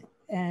the pigment.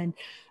 And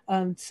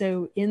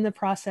so in the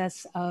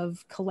process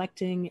of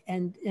collecting,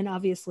 and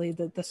obviously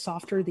the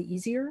softer, the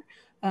easier,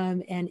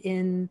 and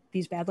in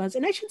these Badlands.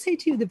 And I should say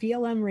too, the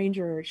BLM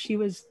ranger, she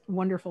was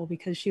wonderful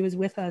because she was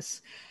with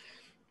us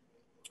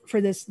for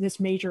this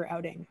major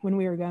outing when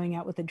we were going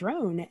out with the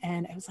drone.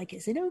 And I was like,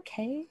 is it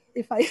okay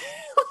if I,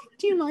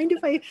 do you mind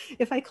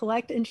if I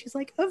collect? And she's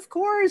like, of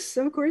course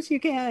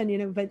you can, you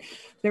know. But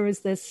there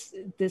was this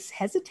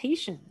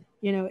hesitation,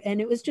 you know,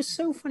 and it was just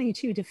so funny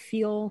too, to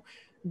feel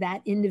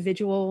that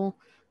individual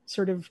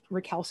sort of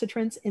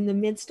recalcitrance in the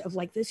midst of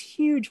like this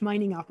huge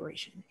mining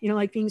operation, you know,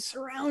 like being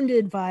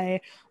surrounded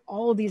by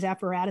all of these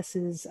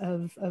apparatuses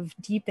of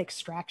deep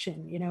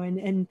extraction, you know,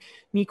 and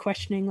me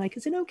questioning, like,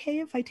 is it okay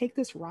if I take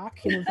this rock,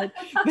 you know? But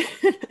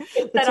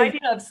that so,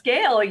 idea of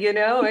scale, you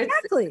know,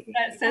 exactly. It's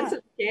that sense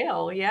of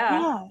scale.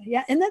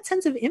 Yeah, and that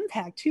sense of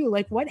impact too.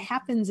 Like, what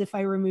happens if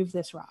I remove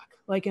this rock?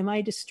 Like, am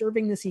I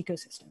disturbing this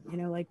ecosystem? You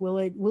know, like, will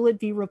it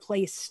be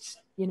replaced?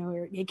 You know,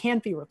 or it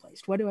can't be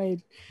replaced.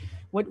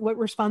 What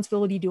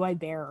responsibility do I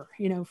bear,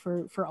 you know,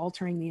 for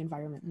altering the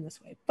environment in this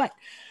way? But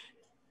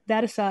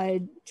that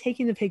aside,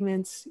 taking the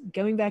pigments,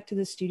 going back to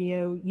the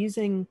studio,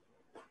 using,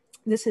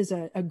 this is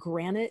a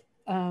granite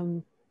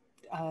mortar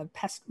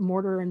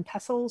and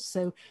pestle.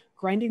 So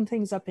grinding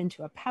things up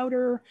into a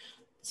powder,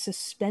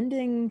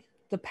 suspending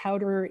the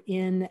powder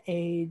in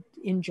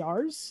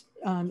jars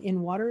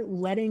in water,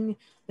 letting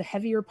the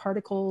heavier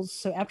particles,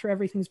 so after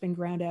everything's been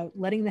ground out,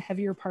 letting the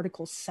heavier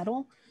particles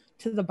settle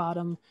to the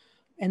bottom,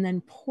 and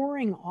then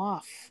pouring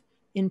off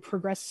in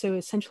progress. So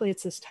essentially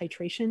it's this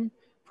titration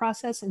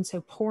process. And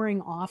so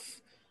pouring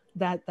off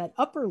that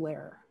upper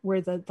layer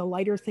where the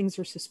lighter things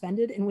are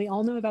suspended. And we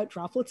all know about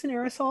droplets and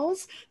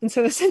aerosols. And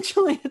so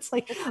essentially it's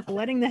like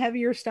letting the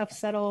heavier stuff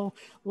settle,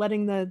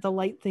 letting the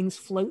light things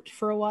float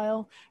for a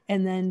while,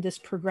 and then this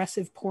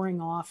progressive pouring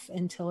off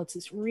until it's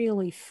this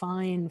really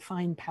fine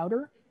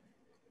powder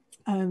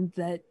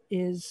that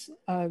is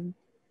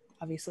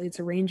obviously it's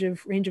a range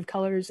of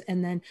colors,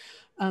 and then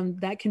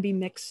that can be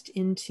mixed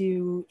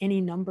into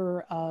any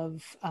number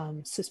of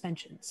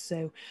suspensions.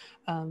 So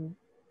I've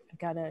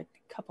got a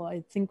couple.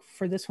 I think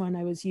for this one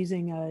I was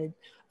using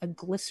a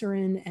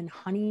glycerin and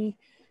honey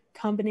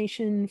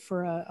combination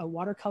for a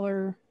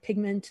watercolor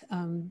pigment.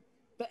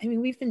 But I mean,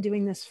 we've been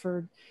doing this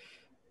for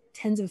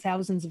tens of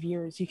thousands of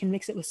years. You can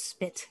mix it with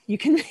spit. You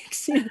can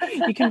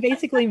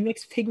basically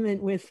mix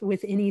pigment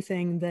with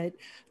anything that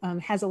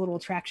has a little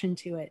attraction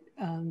to it.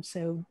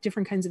 So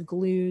different kinds of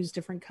glues,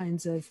 different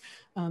kinds of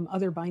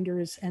other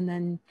binders, and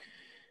then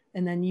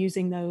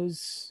using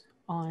those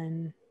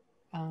on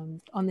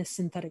this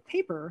synthetic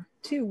paper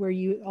too, where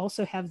you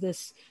also have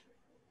this,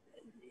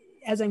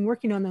 as I'm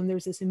working on them,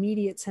 there's this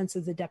immediate sense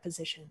of the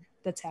deposition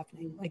that's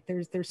happening. Like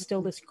there's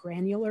still this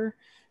granular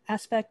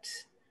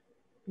aspect.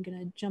 I'm going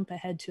to jump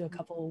ahead to a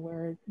couple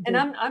where, and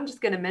I'm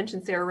just going to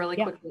mention, Sarah, really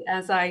quickly,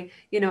 as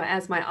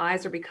as my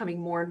eyes are becoming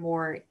more and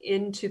more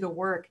into the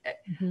work,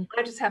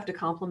 I just have to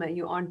compliment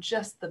you on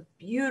just the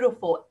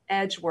beautiful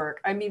edge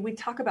work. I mean, we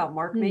talk about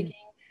mark making,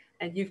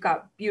 and you've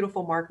got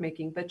beautiful mark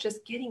making, but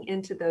just getting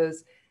into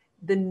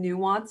the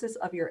nuances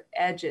of your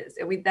edges.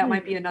 And that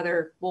might be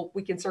another, well,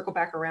 we can circle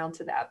back around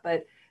to that,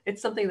 but it's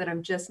something that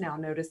I'm just now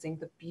noticing,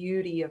 the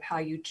beauty of how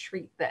you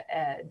treat the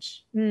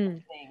edge.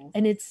 And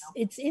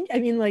I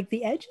mean, like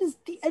the edge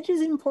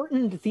is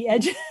important. The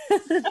edge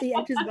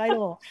is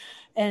vital.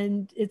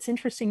 And it's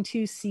interesting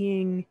too,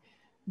 seeing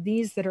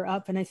these that are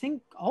up. And I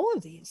think all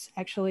of these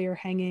actually are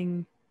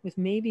hanging, with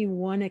maybe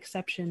one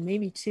exception,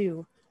 maybe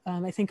two.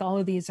 I think all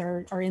of these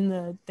are in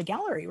the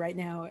gallery right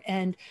now.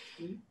 And,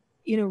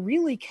 you know,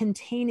 really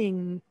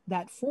containing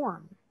that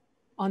form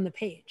on the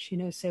page, you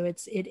know, so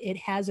it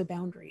has a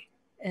boundary.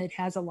 It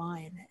has a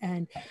line,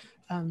 and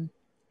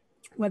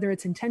whether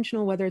it's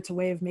intentional, whether it's a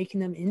way of making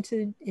them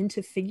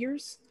into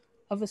figures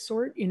of a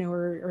sort, you know,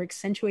 or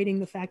accentuating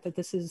the fact that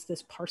this is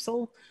this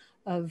parcel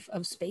of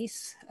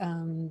space.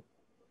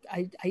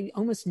 I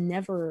almost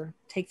never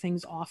take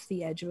things off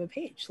the edge of a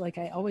page. Like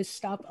I always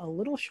stop a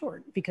little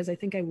short because I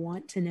think I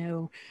want to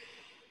know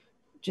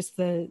just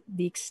the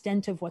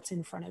extent of what's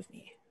in front of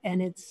me.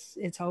 And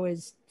it's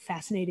always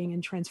fascinating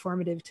and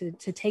transformative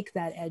to take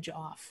that edge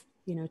off,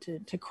 you know,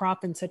 to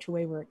crop in such a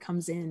way where it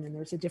comes in and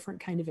there's a different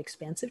kind of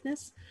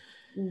expansiveness.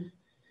 Mm.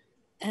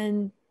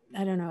 And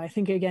I don't know, I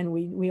think again,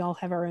 we all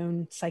have our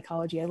own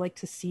psychology. I like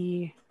to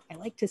see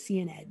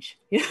an edge.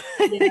 Yeah.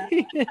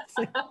 it's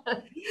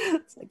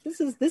like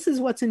this is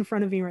what's in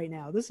front of me right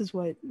now. This is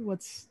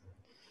what's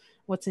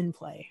in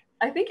play.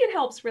 I think it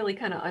helps really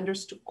kind of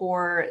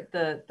underscore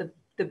the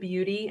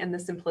beauty and the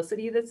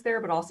simplicity that's there,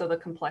 but also the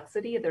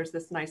complexity. There's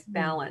this nice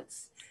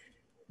balance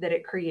that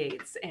it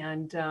creates,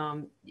 and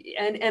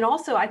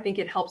also I think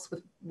it helps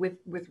with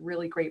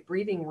really great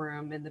breathing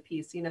room in the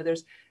piece. You know,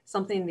 there's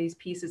something in these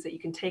pieces that you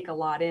can take a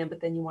lot in,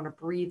 but then you want to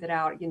breathe it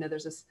out. You know,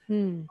 there's this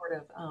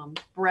sort of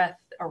breath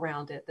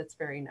around it that's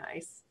very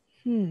nice.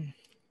 Yeah,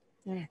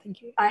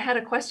 thank you. I had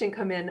a question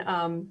come in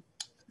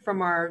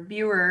from our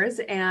viewers,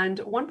 and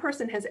one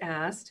person has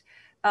asked,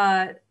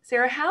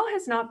 Sara, how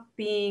has not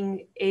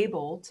being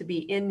able to be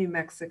in New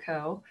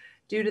Mexico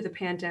due to the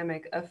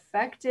pandemic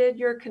affected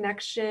your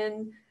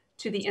connection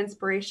to the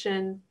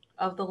inspiration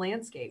of the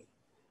landscape?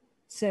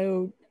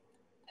 So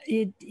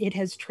it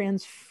has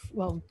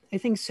I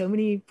think so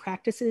many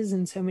practices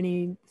and so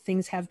many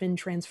things have been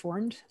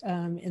transformed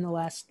in the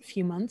last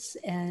few months,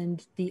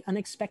 and the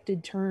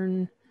unexpected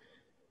turn,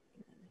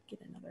 get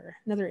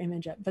another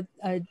image up, but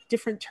a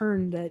different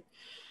turn that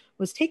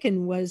was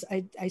taken was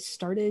I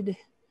started,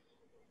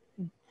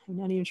 I'm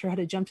not even sure how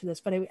to jump to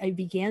this, but I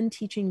began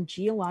teaching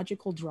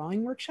geological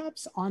drawing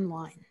workshops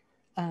online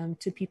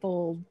to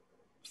people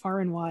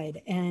far and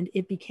wide. And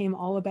it became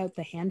all about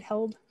the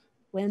handheld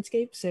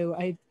landscape. So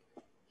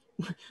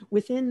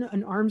within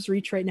an arm's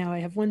reach right now, I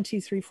have 1, 2,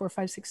 3, 4,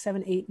 5, 6,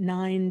 7, 8,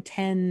 9,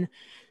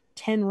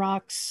 10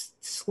 rocks,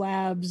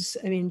 slabs.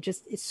 I mean,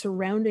 just it's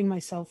surrounding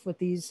myself with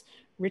these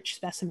rich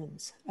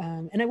specimens.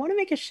 And I want to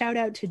make a shout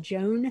out to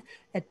Joan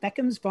at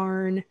Beckham's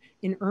Barn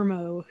in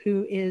Irmo,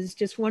 who is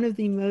just one of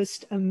the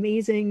most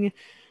amazing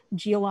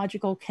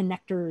geological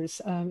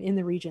connectors in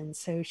the region.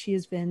 So she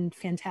has been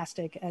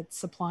fantastic at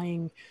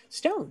supplying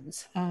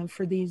stones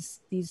for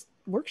these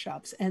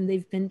workshops. And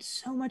they've been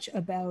so much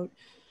about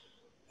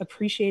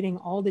appreciating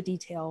all the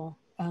detail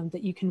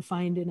that you can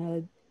find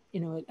in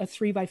a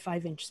 3 by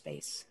 5 inch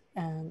space.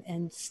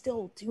 And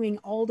still doing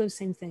all those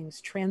same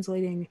things,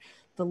 translating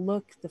the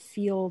look, the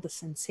feel, the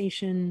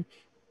sensation,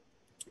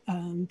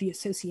 the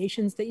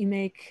associations that you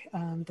make,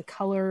 the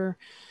color,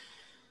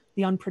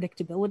 the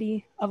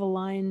unpredictability of a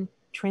line,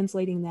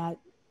 translating that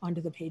onto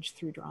the page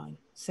through drawing.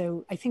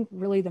 So I think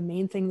really the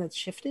main thing that's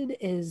shifted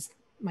is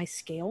my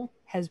scale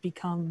has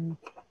become,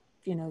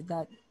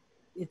 that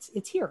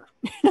it's here.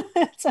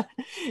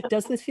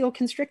 Does this feel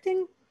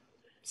constricting?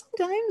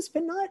 Sometimes,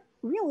 but not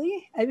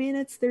really. I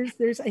mean,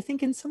 there's I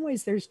think in some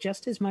ways there's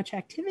just as much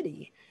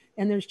activity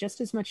and there's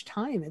just as much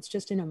time. It's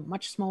just in a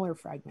much smaller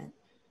fragment.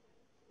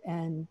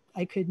 And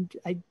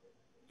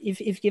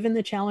if given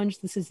the challenge,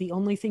 this is the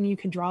only thing you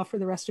can draw for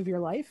the rest of your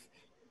life,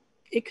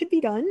 it could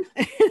be done.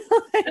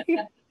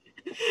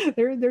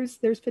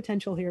 There's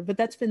potential here, but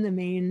that's been the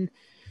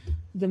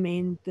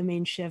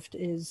main shift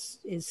is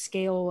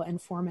scale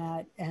and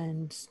format,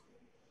 and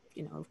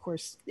of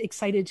course,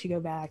 excited to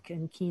go back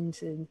and keen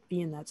to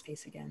be in that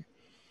space again.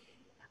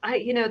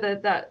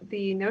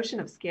 The notion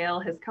of scale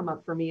has come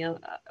up for me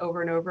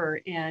over and over,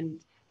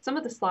 and some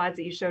of the slides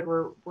that you showed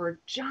were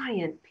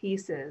giant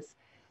pieces,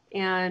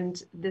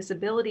 and this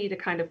ability to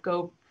kind of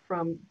go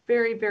from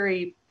very,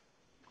 very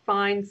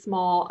fine,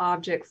 small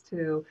objects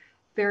to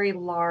very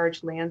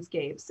large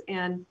landscapes.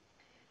 And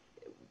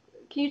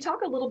can you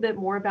talk a little bit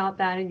more about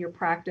that in your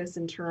practice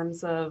in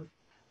terms of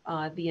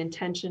the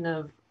intention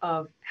of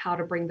how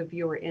to bring the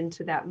viewer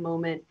into that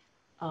moment?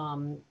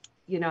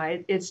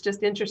 It's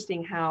just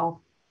interesting how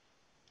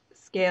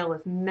scale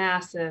is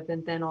massive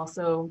and then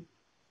also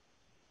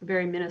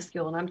very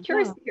minuscule. And I'm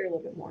curious to hear a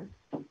little bit more.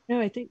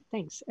 No,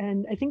 thanks.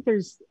 And I think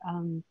there's,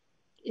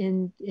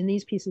 in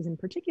these pieces in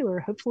particular,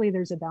 hopefully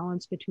there's a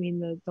balance between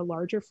the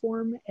larger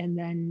form and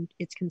then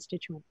its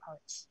constituent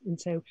parts. And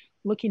so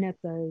looking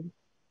at the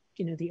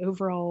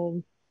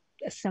overall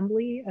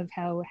assembly of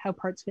how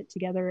parts fit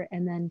together,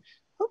 and then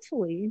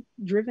hopefully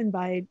driven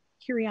by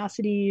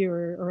curiosity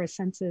or a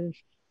sense of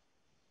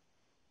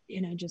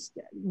just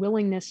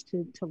willingness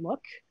to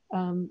look,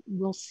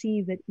 we'll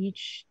see that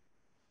each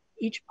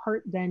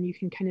part, then you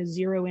can kind of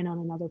zero in on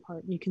another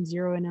part, and you can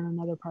zero in on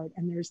another part,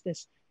 and there's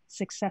this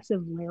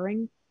successive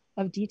layering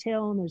of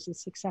detail, and there's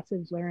this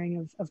successive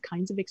layering of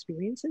kinds of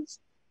experiences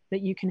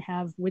that you can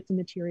have with the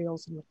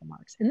materials and with the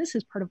marks. And this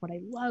is part of what I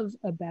love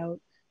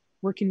about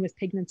working with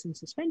pigments and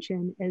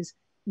suspension, is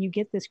you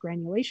get this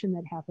granulation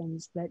that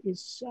happens that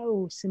is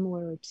so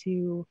similar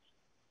to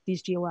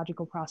these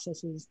geological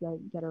processes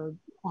that are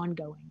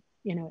ongoing,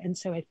 and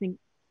so I think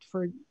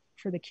for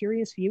the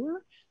curious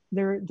viewer,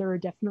 there are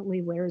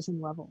definitely layers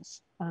and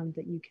levels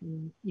that you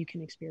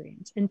can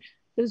experience, and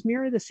those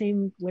mirror the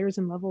same layers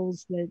and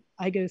levels that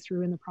I go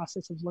through in the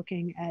process of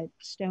looking at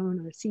stone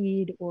or a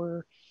seed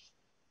or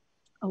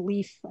a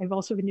leaf. I've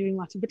also been doing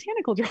lots of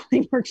botanical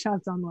drawing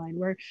workshops online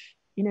where,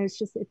 it's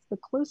the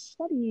close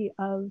study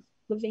of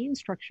the vein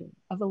structure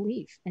of a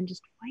leaf and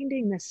just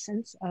finding this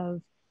sense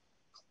of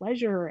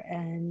pleasure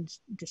and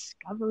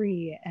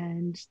discovery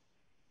and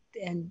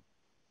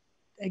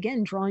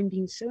again, drawing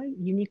being so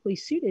uniquely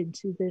suited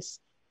to this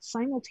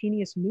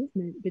simultaneous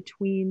movement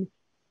between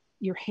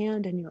your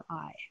hand and your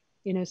eye.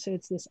 So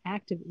it's this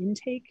act of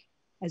intake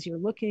as you're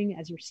looking,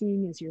 as you're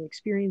seeing, as you're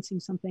experiencing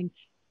something,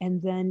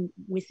 and then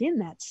within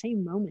that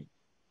same moment,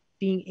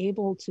 being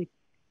able to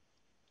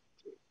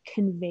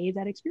convey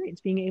that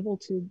experience, being able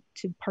to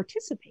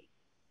participate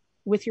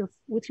with your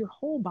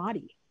whole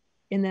body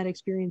in that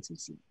experience of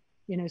seeing.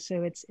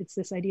 So it's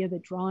this idea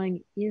that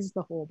drawing is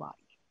the whole body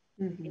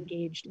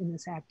engaged in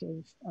this act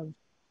of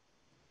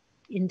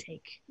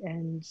intake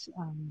and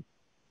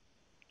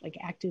like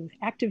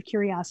active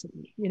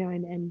curiosity,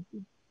 and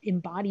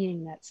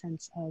embodying that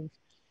sense of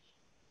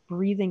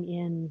breathing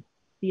in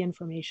the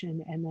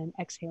information and then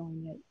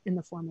exhaling it in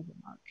the form of a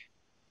mark.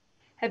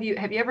 Have you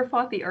ever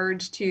fought the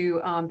urge to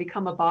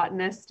become a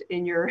botanist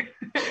in your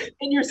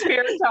in your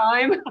spare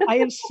time?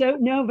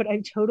 No, but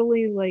I've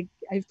totally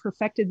I've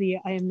perfected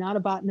I am not a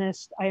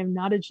botanist. I am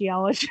not a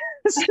geologist.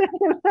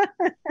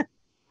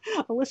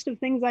 A list of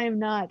things I am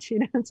not,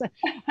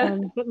 but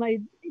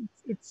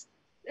it's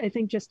I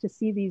think just to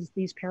see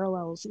these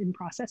parallels in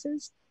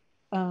processes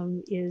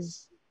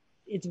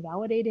it's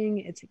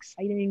validating, it's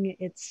exciting,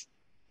 it's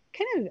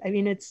kind of,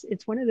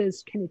 it's one of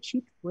those kind of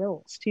cheap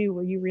thrills too,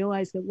 where you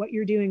realize that what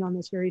you're doing on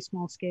this very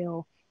small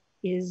scale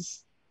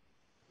is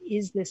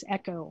this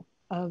echo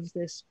of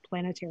this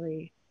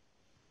planetary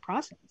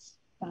process.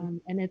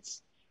 And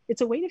it's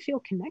a way to feel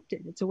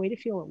connected. It's a way to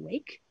feel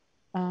awake.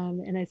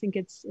 And I think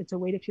it's a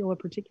way to feel a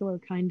particular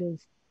kind of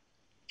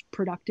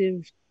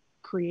productive,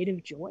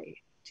 creative joy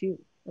too.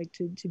 Like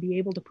to be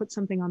able to put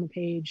something on the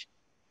page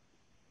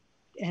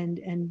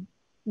and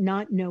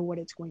not know what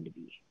it's going to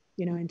be,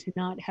 and to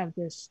not have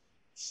this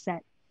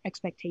set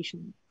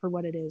expectation for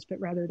what it is, but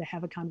rather to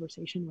have a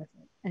conversation with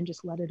it and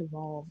just let it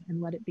evolve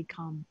and let it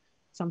become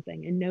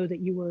something, and know that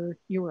you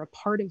were a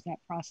part of that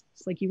process.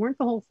 Like you weren't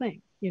the whole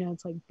thing,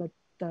 it's like, but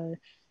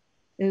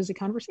it was a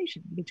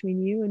conversation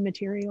between you and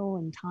material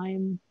and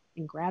time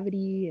and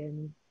gravity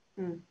and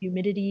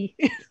humidity.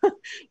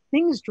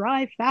 Things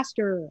dry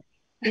faster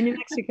in New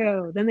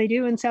Mexico than they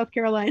do in South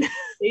Carolina.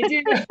 They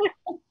do.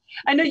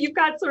 I know you've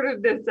got sort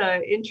of this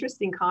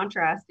interesting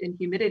contrast in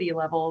humidity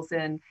levels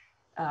and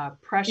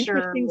pressure.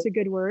 Interesting's a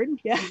good word.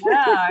 Yeah.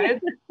 Yeah.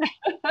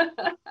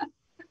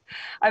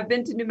 I've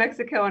been to New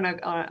Mexico on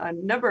a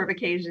number of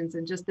occasions,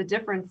 and just the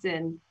difference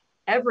in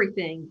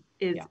everything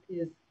is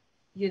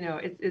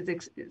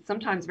it's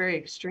sometimes very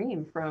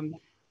extreme from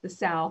the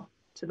south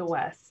to the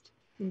west.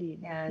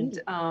 Indeed. And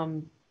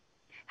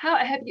how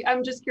have you?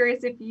 I'm just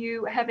curious if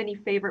you have any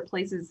favorite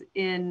places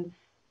in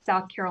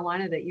South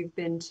Carolina that you've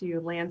been to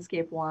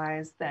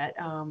landscape-wise that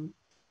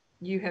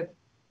you have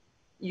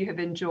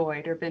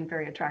enjoyed or been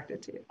very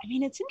attracted to.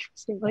 It's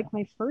interesting. Like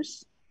my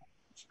first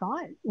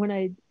thought when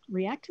I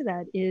react to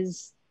that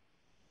is,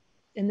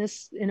 and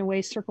this in a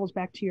way circles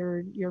back to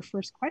your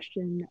first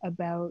question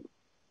about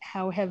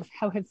how have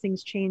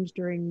things changed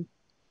during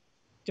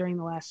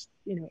the last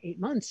 8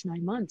 months,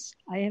 9 months.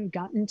 I have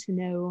gotten to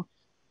know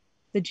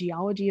the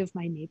geology of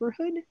my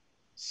neighborhood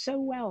so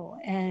well,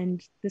 and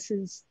this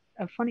is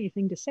a funny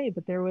thing to say,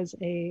 but there's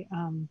a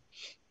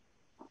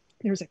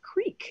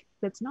creek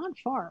that's not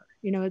far,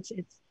 it's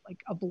like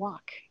a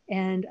block,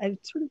 and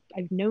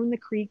I've known the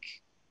creek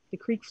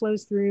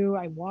flows through,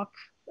 I walk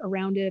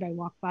around it, I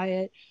walk by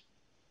it.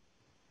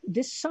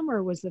 This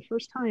summer was the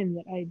first time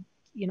that I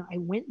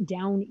went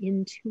down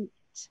into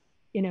it,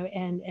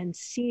 and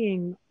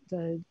seeing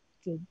the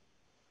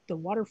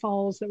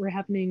waterfalls that were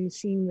happening,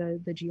 seeing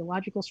the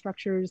geological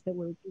structures that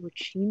were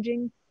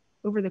changing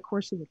over the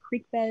course of the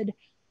creek bed.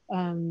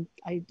 I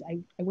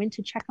went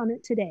to check on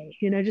it today,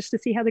 just to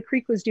see how the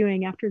creek was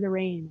doing after the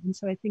rain. And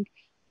so I think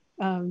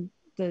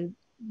the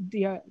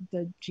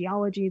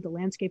geology, the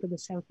landscape of the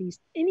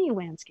Southeast, any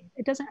landscape,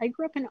 I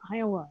grew up in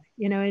Iowa,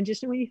 and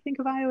just when you think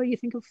of Iowa, you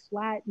think of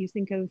flat, you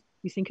think of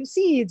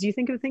seeds, you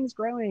think of things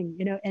growing,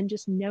 and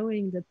just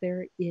knowing that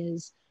there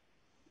is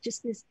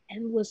just this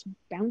endless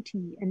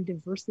bounty and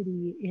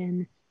diversity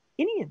in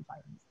any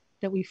environment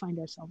that we find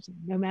ourselves in,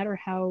 no matter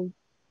how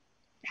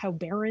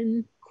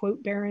barren,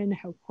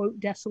 how quote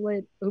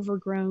desolate,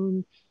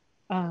 overgrown,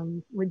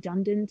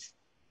 redundant.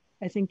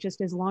 I think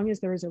just as long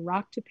as there is a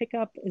rock to pick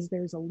up, as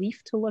there's a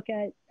leaf to look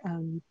at,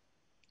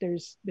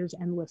 there's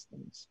endless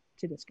things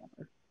to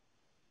discover.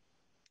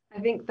 I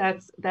think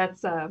that's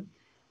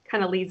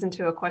kind of leads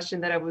into a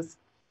question that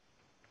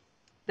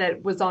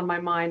was on my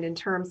mind in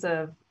terms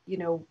of,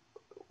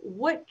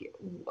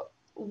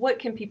 what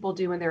can people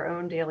do in their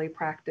own daily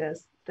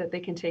practice that they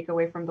can take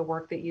away from the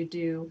work that you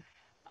do,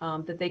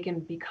 that they can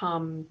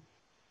become,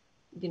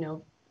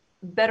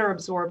 better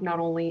absorbed not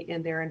only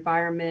in their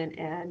environment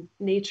and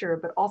nature,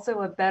 but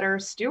also a better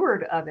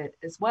steward of it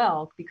as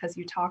well, because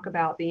you talk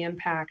about the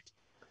impact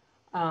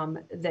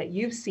that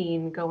you've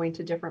seen going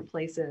to different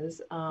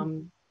places.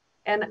 And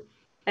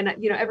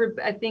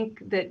I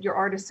think that your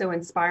art is so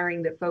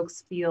inspiring that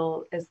folks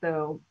feel as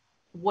though,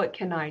 what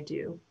can I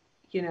do?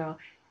 You know,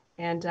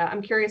 and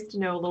I'm curious to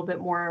know a little bit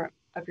more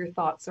of your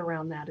thoughts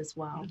around that as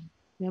well.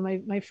 Yeah.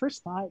 My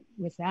first thought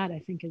with that, I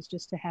think, is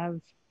just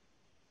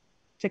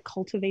to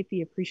cultivate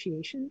the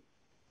appreciation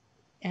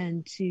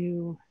and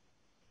to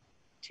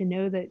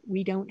know that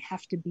we don't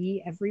have to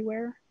be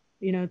everywhere.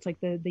 It's like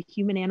the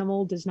human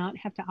animal does not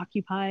have to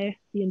occupy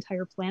the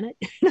entire planet.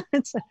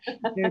 It's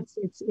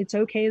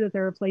okay that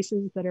there are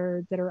places that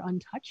are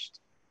untouched,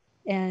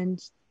 and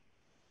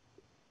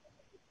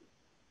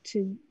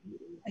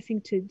I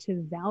think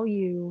to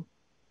value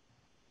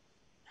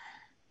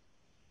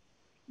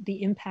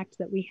the impact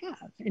that we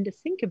have, and to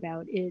think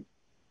about it,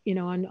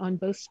 on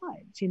both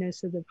sides,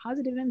 so the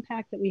positive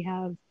impact that we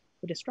have,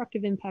 the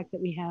destructive impact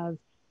that we have,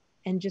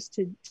 and just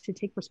to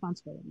take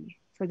responsibility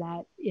for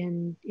that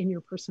in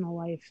your personal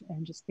life,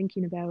 and just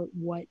thinking about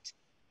what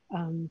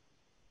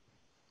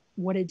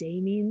a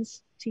day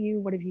means to you.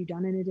 What have you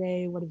done in a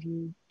day? What have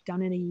you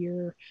done in a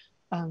year?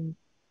 And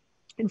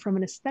from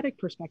an aesthetic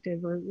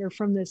perspective, or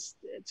from this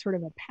sort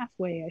of a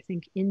pathway, I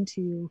think,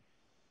 into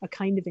a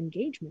kind of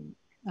engagement.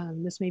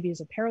 This maybe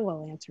is a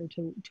parallel answer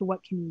to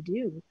what can you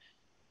do,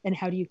 and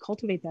how do you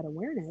cultivate that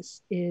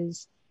awareness,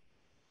 is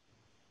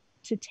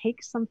to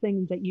take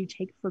something that you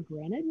take for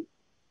granted,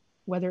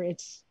 whether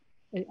it's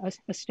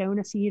a stone,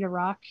 a seed, a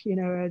rock,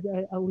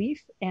 a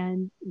leaf,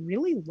 and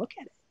really look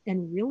at it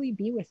and really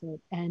be with it,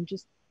 and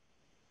just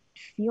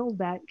feel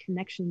that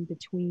connection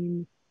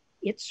between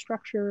its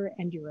structure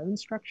and your own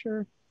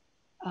structure.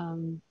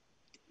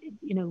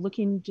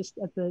 Looking just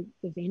at the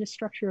venous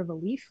structure of a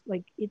leaf,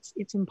 like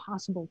it's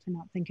impossible to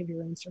not think of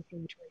your own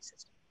circulatory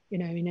system.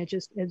 It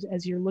just,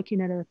 as you're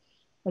looking at an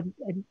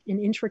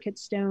intricate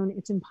stone,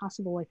 it's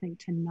impossible, I think,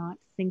 to not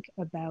think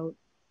about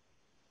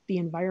the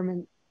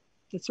environment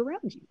that's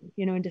around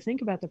you, and to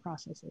think about the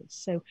processes.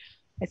 So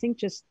I think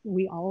just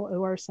we all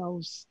owe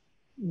ourselves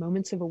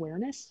moments of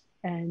awareness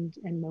and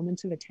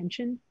moments of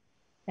attention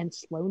and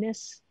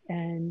slowness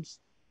and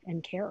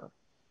care.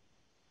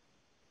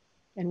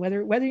 And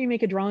whether you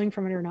make a drawing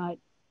from it or not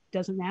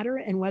doesn't matter,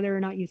 and whether or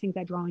not you think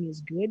that drawing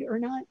is good or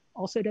not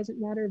also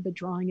doesn't matter. But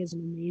drawing is an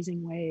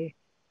amazing way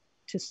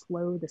to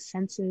slow the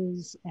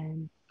senses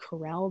and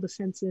corral the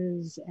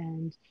senses,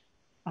 and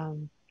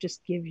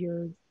just give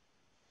your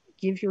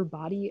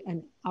body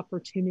an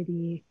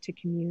opportunity to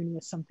commune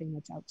with something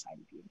that's outside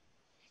of you.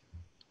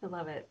 I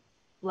love it.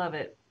 Love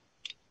it.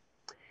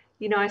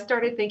 I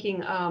started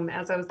thinking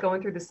as I was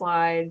going through the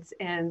slides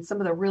and some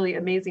of the really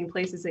amazing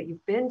places that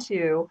you've been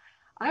to,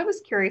 I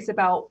was curious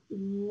about,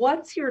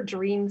 what's your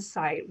dream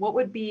site? What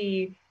would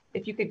be,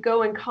 if you could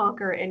go and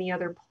conquer any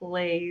other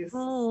place,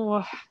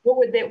 what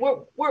would they,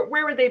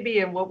 where would they be,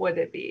 and what would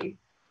it be?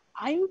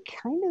 I'm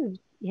kind of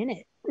in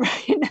it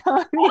right now.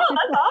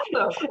 That's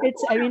awesome.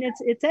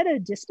 It's at a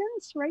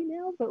distance right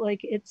now, but like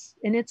it's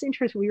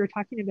interesting. We were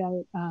talking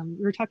about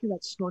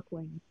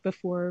snorkeling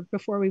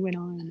before we went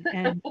on,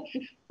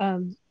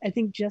 and I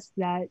think just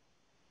that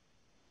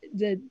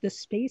the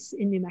space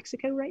in New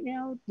Mexico right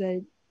now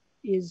that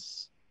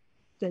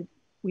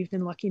we've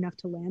been lucky enough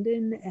to land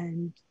in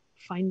and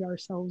find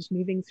ourselves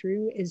moving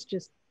through is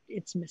just,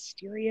 it's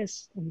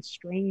mysterious and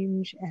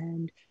strange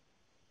and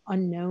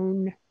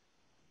unknown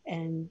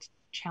and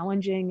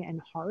challenging and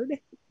hard,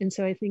 and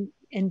so I think,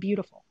 and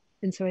beautiful.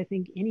 And so I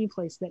think any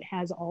place that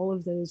has all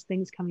of those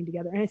things coming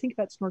together, and I think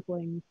about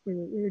snorkeling, we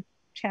were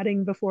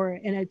chatting before,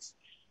 and it's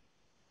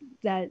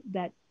that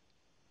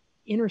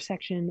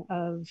intersection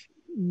of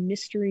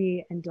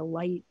mystery and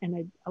delight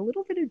and a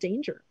little bit of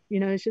danger.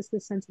 It's just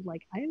this sense of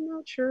like, I am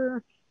not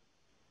sure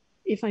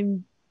if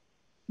I'm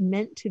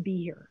meant to be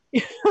here.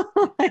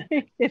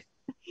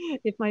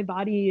 if my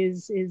body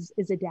is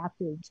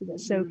adapted to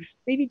this. So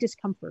maybe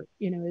discomfort,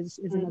 is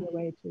another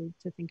way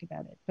to think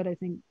about it. But I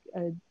think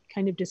a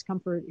kind of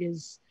discomfort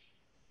is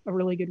a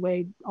really good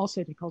way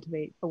also to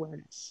cultivate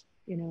awareness,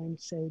 and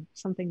so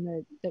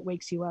something that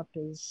wakes you up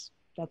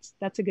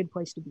that's a good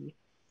place to be.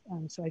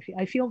 So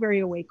I feel very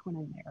awake when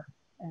I'm there,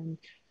 and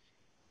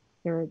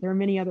there are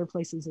many other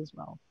places as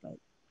well, but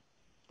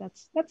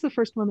that's the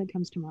first one that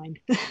comes to mind.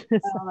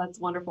 Oh, that's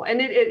wonderful.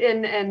 And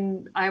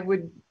and I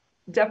would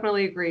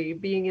definitely agree.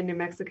 Being in New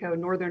Mexico,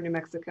 northern New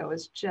Mexico,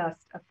 is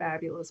just a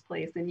fabulous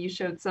place. And you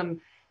showed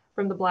some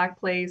from the Black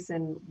Place,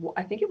 and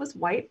I think it was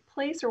White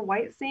Place or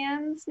White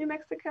Sands, New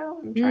Mexico.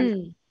 I'm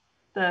trying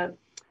to,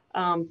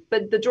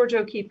 but the Georgia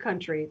O'Keeffe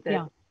country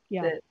that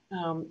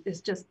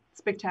is just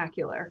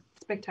spectacular.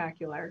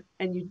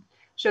 And you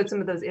showed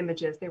some of those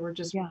images. They were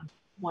just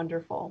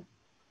wonderful.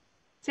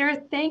 Sara,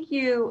 thank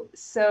you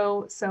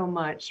so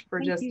much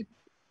for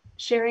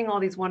sharing all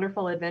these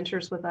wonderful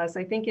adventures with us.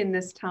 I think in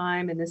this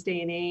time, in this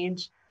day and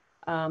age,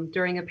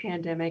 during a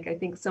pandemic, I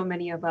think so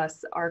many of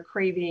us are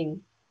craving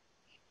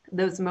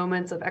those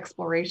moments of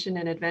exploration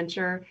and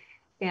adventure.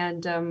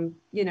 And,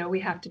 you know, we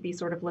have to be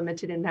sort of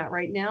limited in that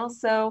right now.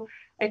 So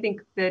I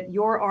think that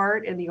your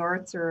art and the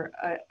arts are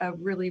a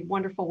really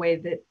wonderful way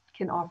that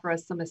can offer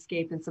us some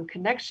escape and some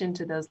connection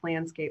to those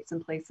landscapes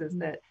and places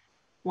that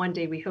one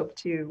day we hope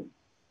to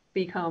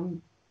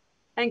become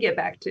and get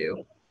back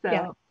to. So.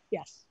 Yeah.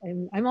 Yes.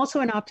 I'm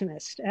also an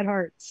optimist at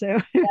heart. So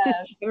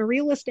Yes. I'm a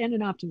realist and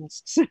an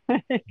optimist.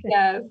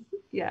 Yes,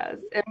 yes.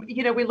 And,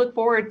 you know, we look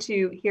forward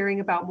to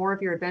hearing about more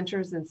of your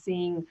adventures and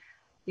seeing,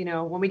 you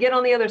know, when we get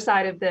on the other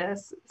side of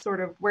this,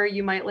 sort of where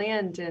you might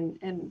land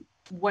and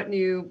what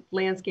new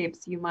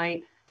landscapes you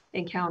might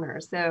encounter.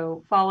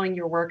 So following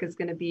your work is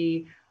going to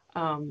be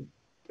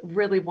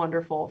really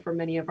wonderful for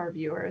many of our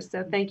viewers.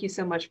 So thank you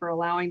so much for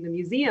allowing the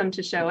museum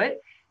to show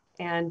it.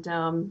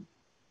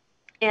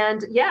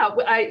 And yeah,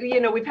 you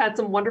know, we've had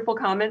some wonderful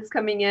comments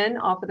coming in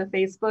off of the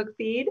Facebook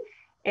feed.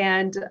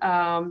 And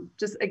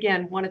just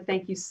again, want to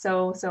thank you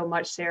so, so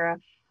much, Sara.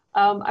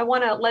 I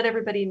want to let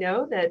everybody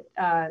know that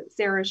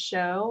Sara's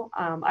show,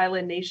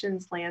 Island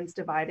Nations Lands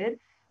Divided,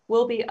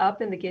 will be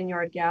up in the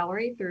Guignard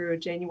Gallery through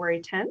January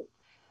 10th.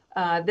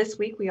 This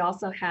week, we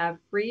also have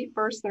free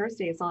First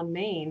Thursdays on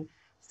Main.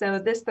 So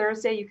this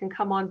Thursday, you can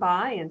come on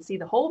by and see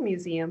the whole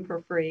museum for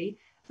free.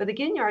 But the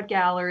Guignard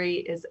Gallery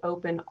is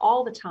open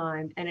all the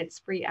time and it's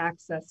free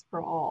access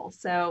for all.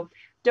 So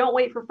don't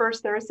wait for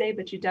First Thursday,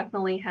 but you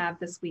definitely have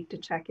this week to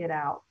check it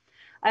out.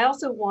 I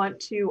also want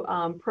to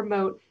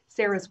promote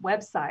Sara's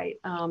website.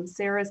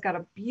 Sara's got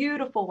a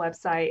beautiful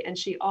website and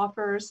she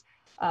offers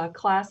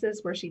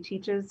classes where she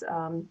teaches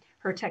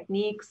her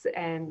techniques.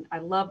 And I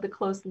love the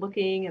close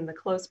looking and the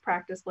close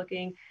practice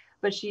looking,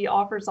 but she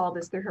offers all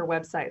this through her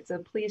website. So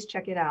please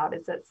check it out.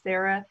 It's at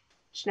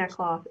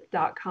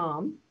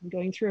sarashneckloth.com. I'm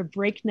going through a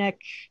breakneck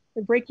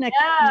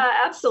yeah,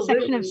 absolutely.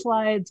 section of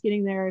slides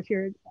getting there if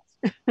you're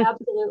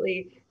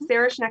absolutely.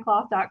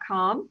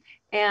 sarashneckloth.com.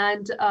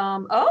 And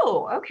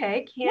oh,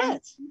 okay.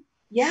 Yes.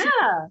 Yeah.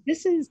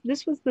 This was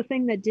the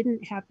thing that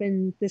didn't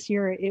happen this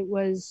year. It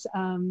was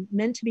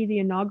meant to be the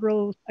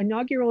inaugural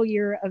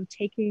year of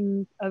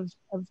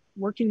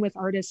working with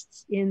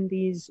artists in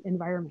these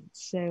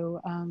environments.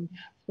 So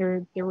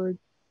there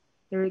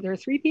are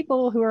 3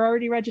 people who are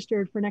already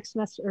registered for next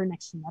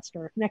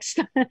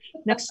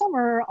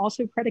summer,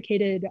 also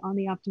predicated on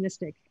the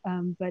optimistic.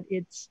 But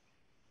it's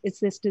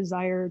this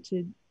desire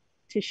to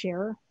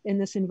share in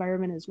this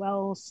environment as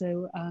well.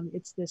 So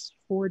it's this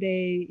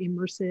 4-day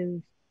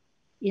immersive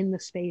in the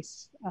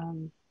space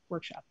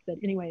workshop. But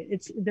anyway,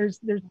 there's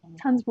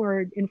tons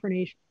more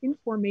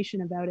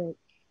information about it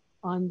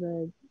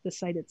on the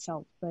site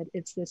itself. But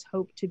it's this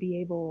hope to be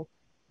able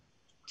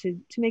to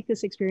make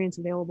this experience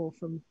available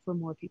for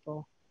more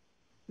people.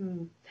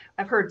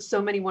 I've heard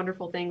so many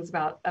wonderful things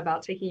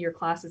about taking your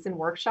classes and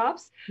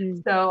workshops.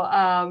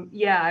 So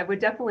yeah, I would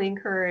definitely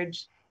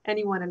encourage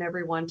anyone and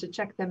everyone to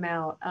check them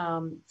out.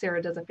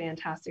 Sara does a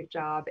fantastic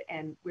job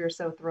and we're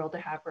so thrilled to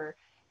have her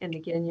in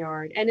the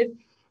Guignard. And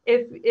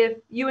if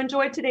you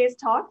enjoyed today's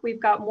talk, we've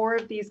got more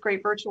of these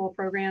great virtual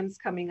programs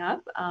coming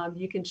up.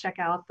 You can check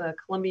out the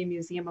Columbia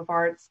Museum of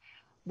Art's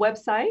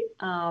website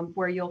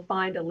where you'll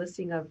find a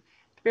listing of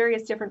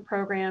various different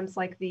programs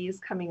like these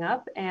coming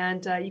up.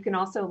 And you can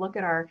also look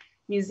at our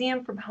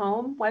Museum from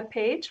Home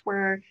webpage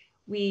where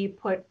we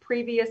put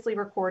previously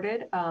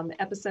recorded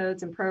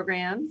episodes and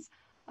programs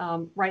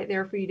right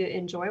there for you to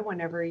enjoy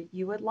whenever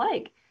you would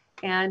like.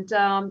 And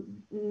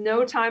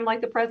no time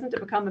like the present to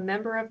become a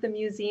member of the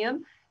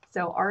museum.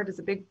 So art is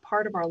a big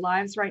part of our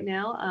lives right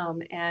now.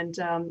 And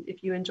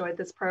if you enjoyed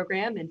this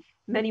program and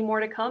many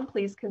more to come,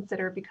 please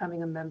consider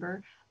becoming a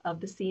member of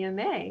the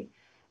CMA.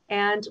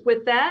 And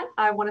with that,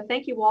 I want to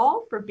thank you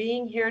all for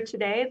being here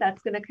today.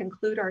 That's going to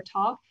conclude our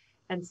talk.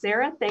 And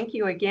Sara, thank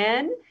you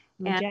again.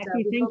 And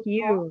Jackie, thank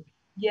you.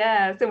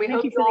 Yes, and we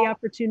thank you for the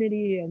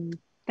opportunity, and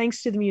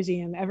thanks to the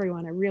museum,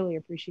 everyone. I really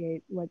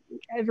appreciate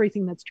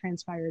everything that's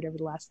transpired over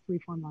the last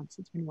 3-4 months.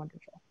 It's been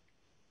wonderful.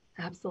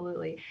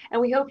 Absolutely.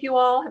 And we hope you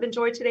all have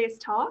enjoyed today's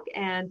talk,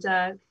 and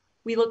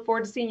we look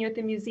forward to seeing you at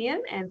the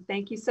museum. And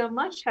thank you so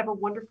much. Have a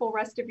wonderful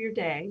rest of your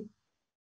day.